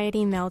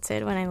anxiety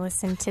melted when I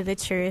listened to the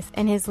truth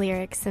and his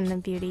lyrics and the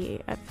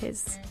beauty of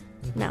his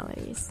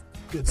melodies.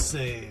 Good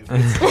save.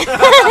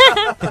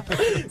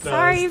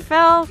 Sorry,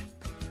 Phil.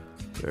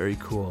 Very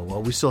cool.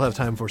 Well, we still have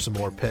time for some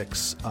more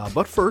picks.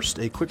 But first,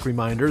 a quick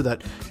reminder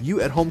that you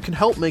at home can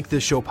help make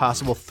this show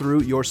possible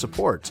through your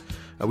support.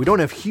 We don't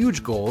have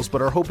huge goals,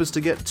 but our hope is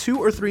to get 2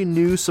 or 3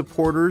 new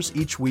supporters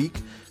each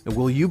week. And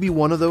will you be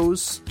one of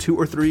those 2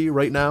 or 3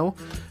 right now?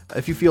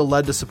 If you feel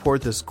led to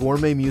support this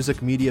gourmet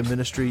music media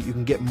ministry, you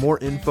can get more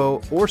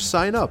info or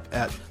sign up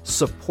at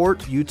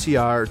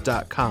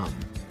supportutr.com.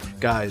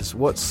 Guys,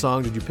 what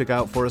song did you pick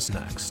out for us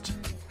next?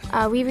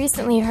 We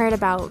recently heard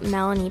about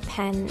Melanie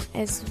Penn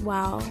as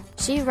well.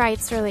 She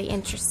writes really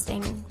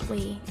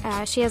interestingly.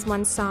 She has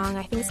one song,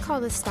 I think it's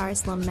called The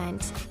Star's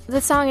Lament.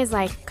 The song is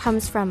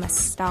comes from a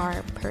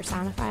star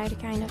personified,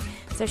 kind of.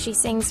 So she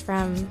sings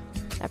from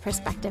a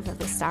perspective of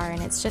the star,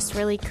 and it's just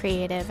really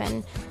creative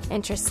and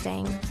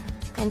interesting.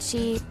 And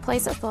she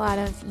plays with a lot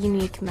of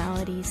unique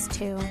melodies,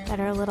 too, that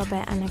are a little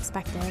bit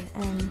unexpected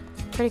and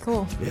pretty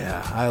cool.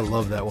 Yeah, I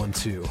love that one,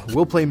 too.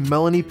 We'll play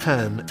Melanie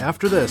Penn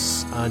after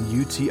this on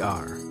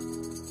UTR.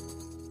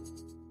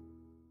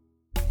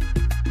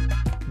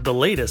 The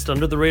latest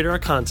Under the Radar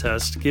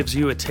contest gives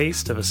you a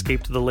taste of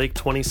Escape to the Lake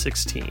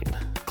 2016.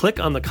 Click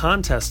on the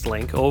contest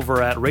link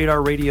over at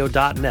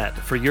radarradio.net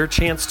for your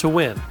chance to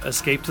win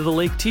Escape to the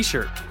Lake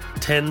t-shirt,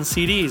 10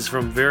 CDs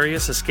from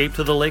various Escape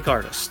to the Lake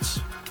artists,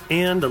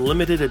 and a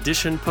limited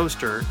edition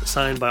poster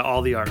signed by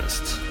all the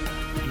artists.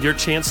 Your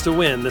chance to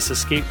win this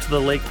Escape to the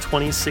Lake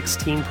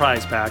 2016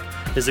 prize pack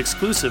is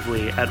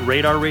exclusively at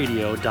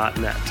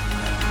radarradio.net.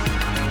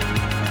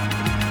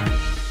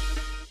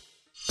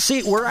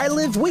 See, where I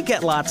live, we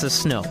get lots of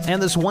snow. And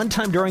this one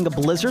time during a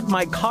blizzard,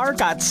 my car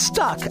got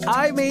stuck.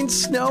 I mean,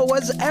 snow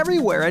was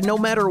everywhere, and no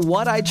matter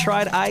what I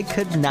tried, I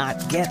could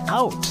not get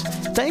out.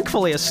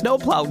 Thankfully, a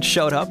snowplow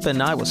showed up, and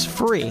I was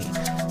free.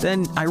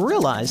 Then I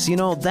realized,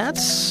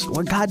 that's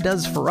what God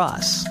does for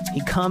us.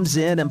 He comes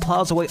in and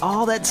plows away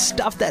all that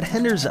stuff that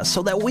hinders us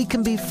so that we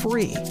can be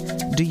free.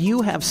 Do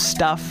you have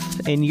stuff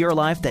in your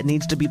life that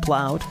needs to be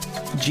plowed?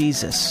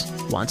 Jesus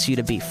wants you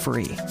to be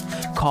free.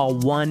 Call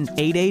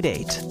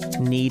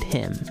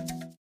 1-888-NEED-HIM.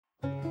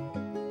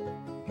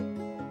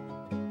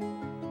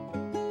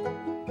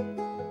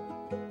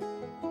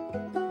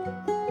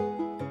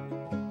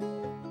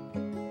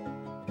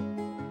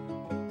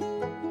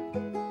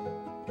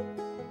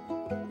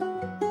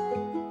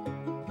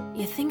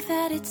 You think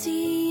that it's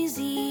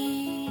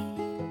easy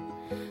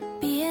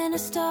being a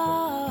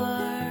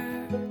star.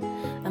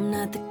 I'm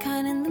not the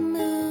kind in the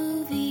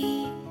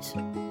movies,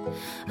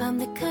 I'm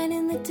the kind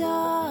in the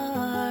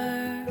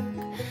dark.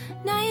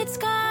 Night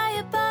sky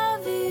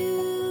above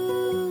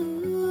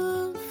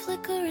you,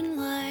 flickering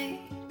light.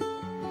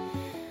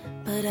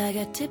 But I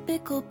got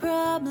typical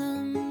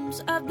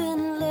problems, I've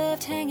been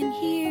left hanging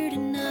here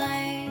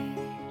tonight.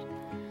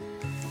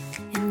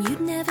 And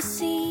you'd never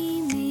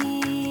see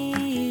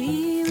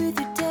me with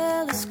your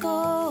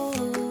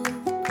telescope,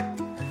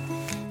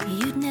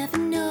 you'd never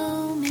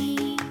know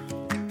me.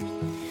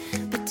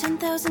 But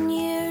 10,000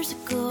 years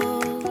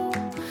ago,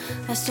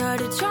 I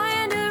started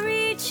trying to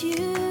reach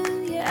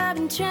you. Yeah, I've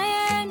been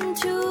trying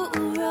to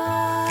arrive.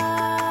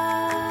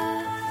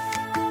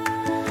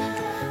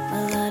 A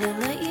lot of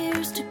light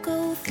years to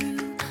go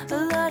through,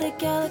 a lot of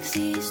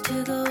galaxies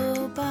to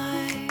go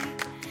by.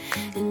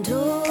 And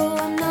oh,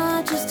 I'm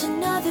not just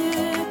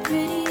another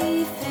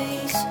pretty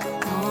face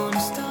on a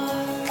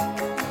star.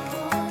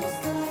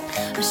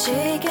 I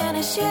shake and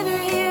I shiver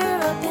here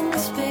up in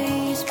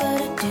space,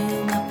 but I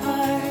do my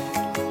part.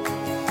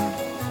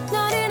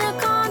 Not in a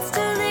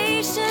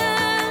constellation,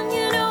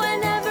 I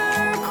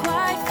never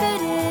quite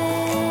fit in.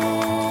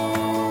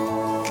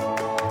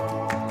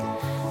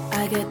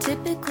 I got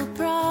typical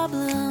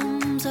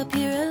problems, up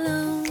here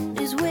alone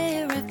is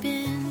where I've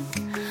been.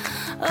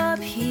 Up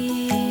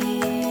here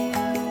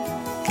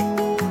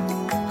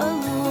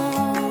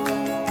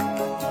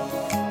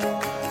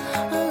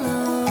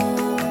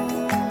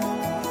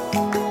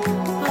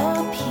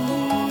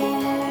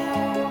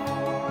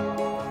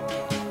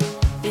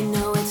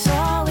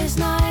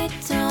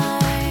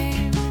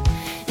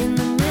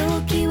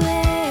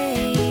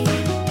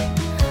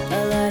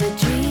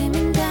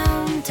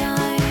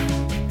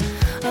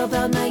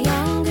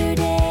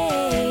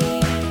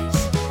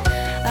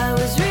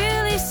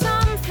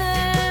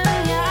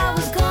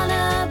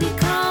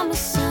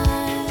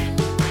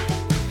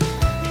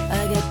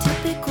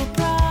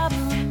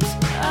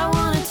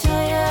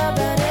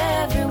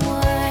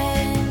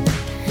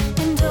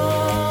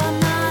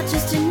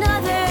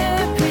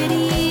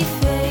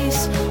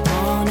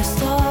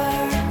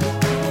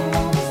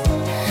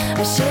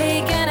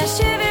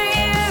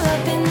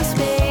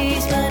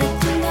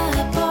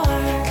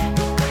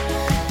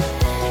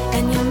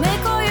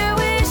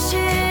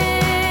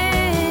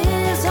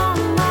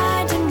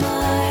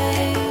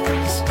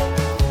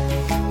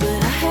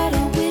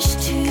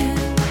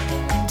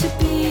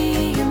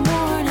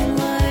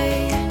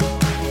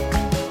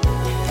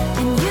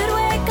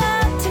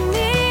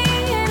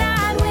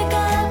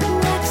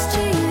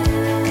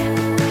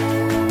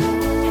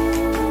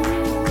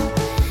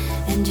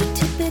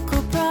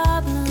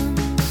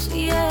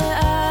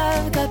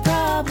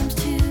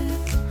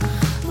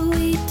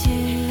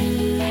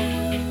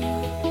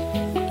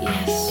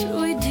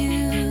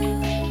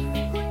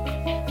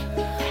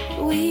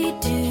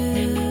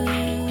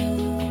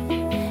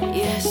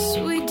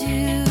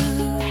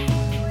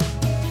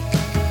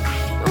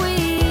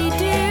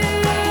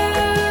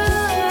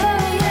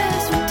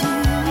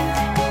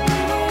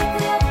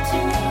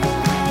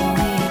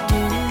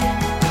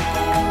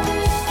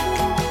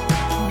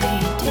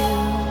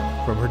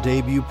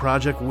debut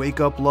project Wake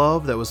Up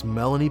Love, that was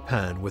Melanie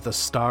Penn with A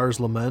Star's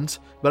Lament,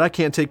 but I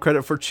can't take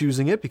credit for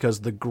choosing it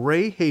because the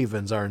Grey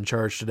Havens are in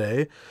charge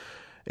today.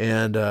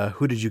 And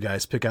who did you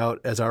guys pick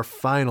out as our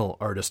final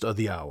artist of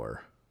the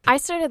hour? I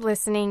started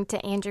listening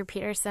to Andrew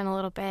Peterson a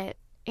little bit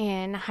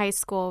in high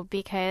school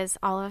because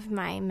all of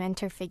my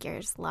mentor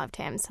figures loved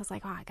him. So I was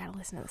like, oh, I got to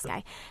listen to this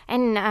guy.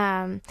 And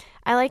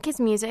I like his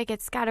music.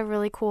 It's got a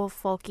really cool,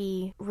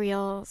 folky,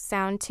 real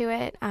sound to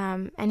it.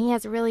 And he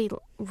has really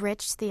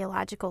rich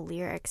theological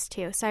lyrics,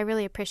 too. So I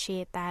really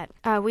appreciate that.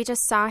 We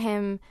just saw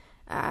him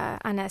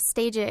on a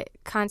Stage It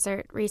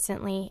concert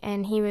recently,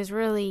 and he was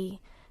really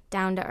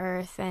down to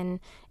earth. And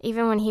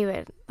even when he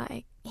would,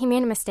 he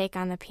made a mistake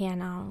on the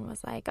piano and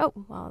was like, oh,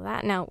 well,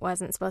 that note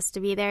wasn't supposed to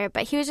be there.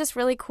 But he was just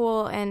really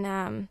cool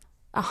and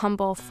a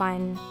humble,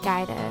 fun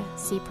guy to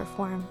see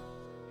perform.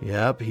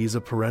 Yep, he's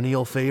a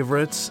perennial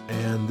favorite,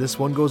 and this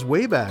one goes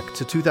way back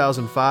to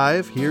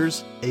 2005.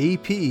 Here's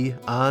AP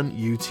on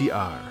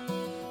UTR.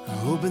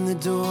 Open the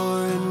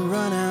door and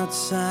run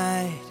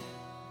outside,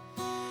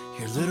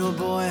 your little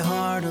boy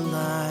heart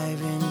alive,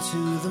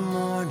 into the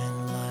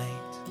morning light,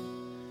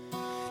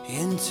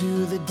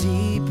 into the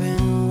deep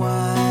and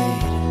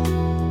wide.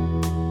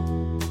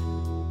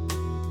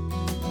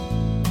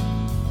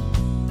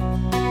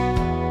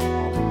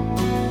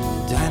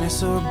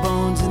 Dinosaur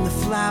bones in the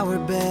flower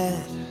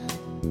bed,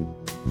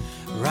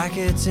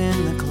 rockets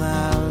in the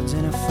clouds,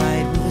 in a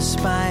fight with a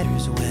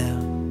spider's web,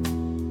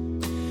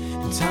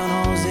 and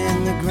tunnels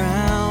in the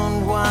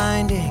ground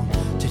winding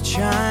to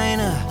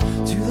China,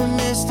 to the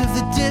mist of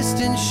the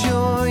distant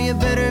shore. You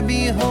better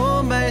be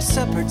home by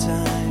supper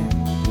time,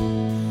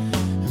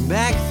 and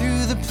back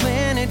through the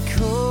planet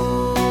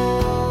core.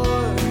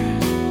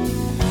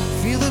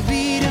 Feel the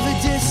beat of a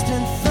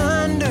distant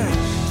thunder,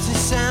 it's the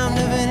sound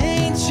of an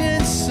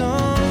ancient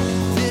song.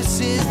 This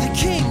is the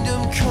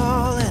kingdom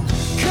calling.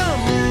 Come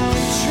now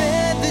and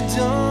tread the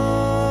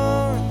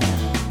dawn.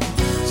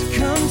 So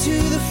come to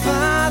the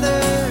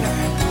Father,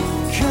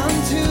 come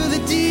to the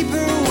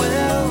deeper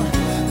well,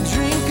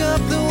 drink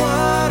up the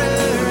water,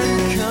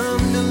 and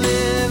come to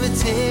live a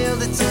tale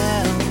to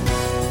tell.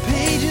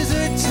 Pages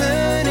are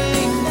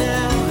turning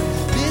now.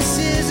 This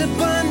is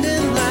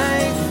abundant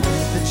life.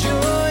 The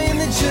joy in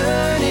the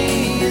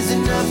journey is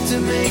enough to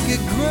make a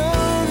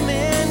grown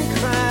man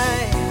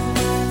cry.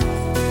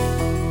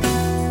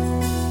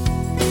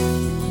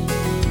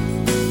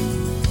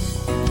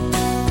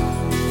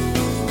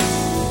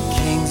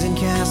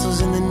 Castles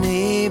in the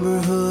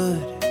neighborhood,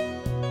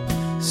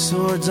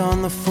 swords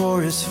on the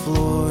forest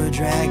floor,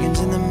 dragons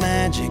in the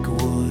magic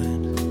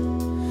wood.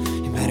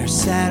 You better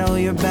saddle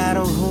your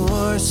battle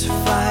horse,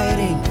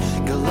 fighting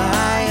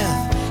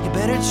Goliath. You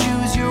better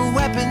choose your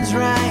weapons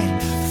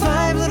right.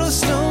 5 little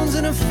stones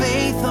and a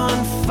faith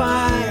on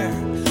fire,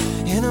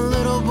 and a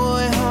little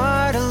boy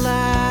heart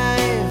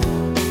alive.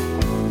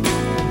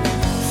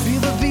 Feel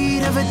the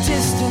beat of a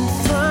distant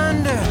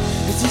thunder,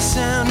 it's the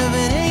sound of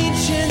an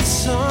ancient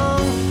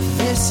song.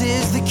 This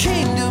is the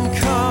kingdom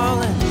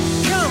calling.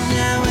 Come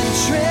now and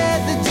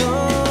tread the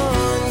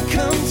dawn.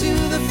 Come to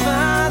the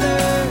Father,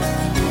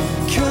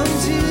 come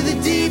to the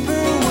deeper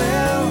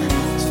well.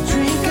 So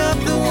drink up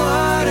the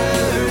water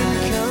and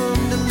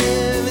come to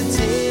live a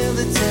tale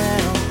to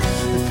tell.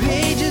 The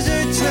pages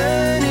are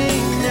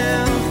turning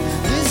now.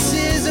 This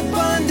is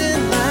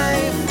abundant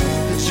life.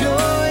 The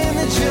joy in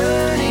the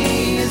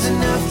journey is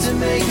enough to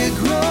make a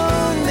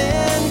grown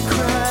man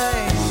cry.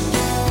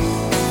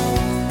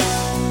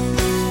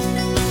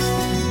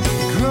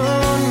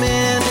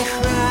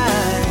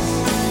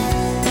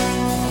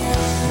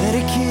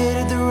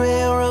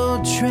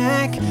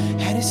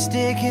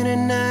 Stick in a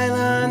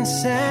nylon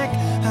sack,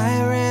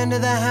 I ran to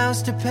the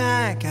house to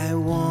pack. I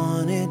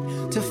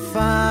wanted to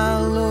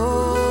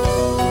follow.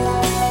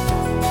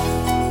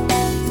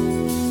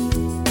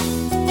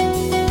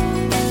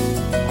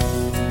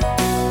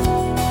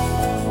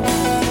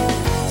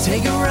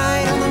 Take a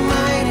ride on the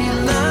mighty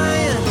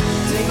lion,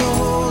 take a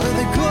hold of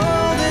the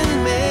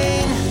golden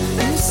mane.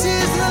 This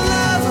is the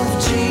love of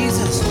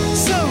Jesus,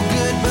 so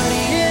good but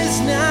he is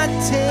not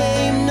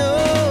tame, no.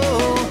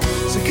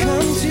 So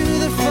come to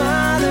the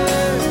Father,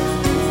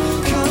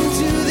 come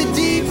to the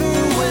deeper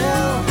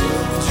well,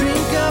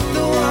 drink up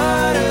the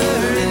water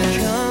and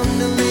come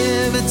to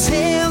live a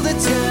tale to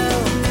tell.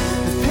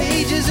 The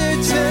pages are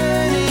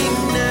turning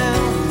now.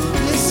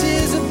 This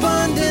is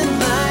abundant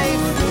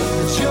life.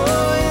 The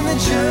joy in the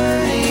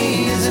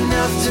journey is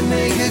enough to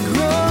make a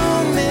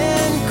grown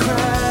man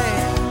cry.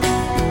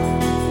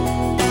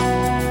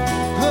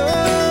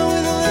 Oh,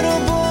 with a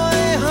little boy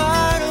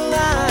heart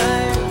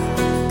alive.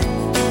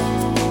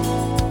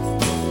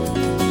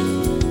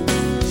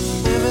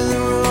 Ever the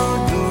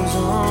road goes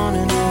on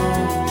and on.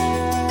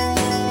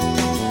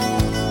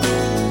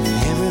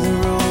 Ever the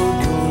road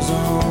goes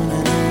on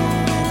and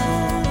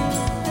on.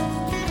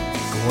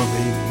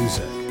 Gourmet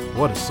music.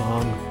 What a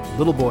song.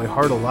 Little Boy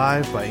Heart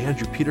Alive by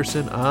Andrew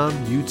Peterson on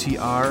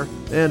UTR.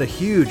 And a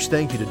huge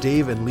thank you to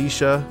Dave and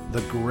Leisha,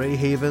 the Grey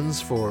Havens,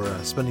 for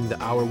spending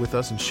the hour with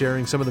us and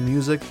sharing some of the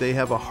music they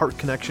have a heart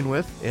connection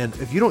with. And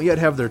if you don't yet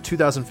have their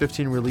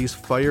 2015 release,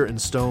 Fire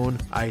and Stone,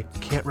 I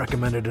can't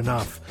recommend it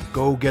enough.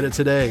 Go get it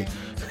today.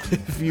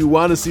 If you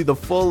want to see the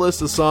full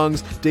list of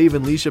songs Dave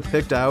and Leisha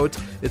picked out,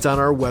 it's on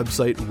our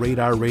website,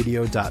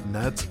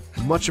 radarradio.net.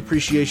 Much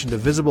appreciation to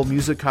Visible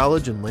Music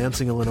College in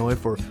Lansing, Illinois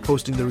for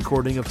hosting the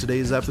recording of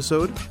today's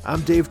episode.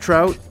 I'm Dave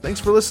Trout. Thanks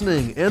for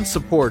listening and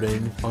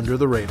supporting Under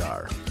the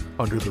Radar.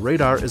 Under the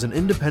Radar is an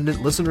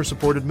independent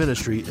listener-supported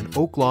ministry in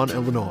Oak Lawn,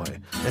 Illinois,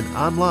 and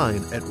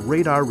online at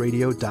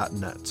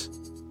radarradio.net.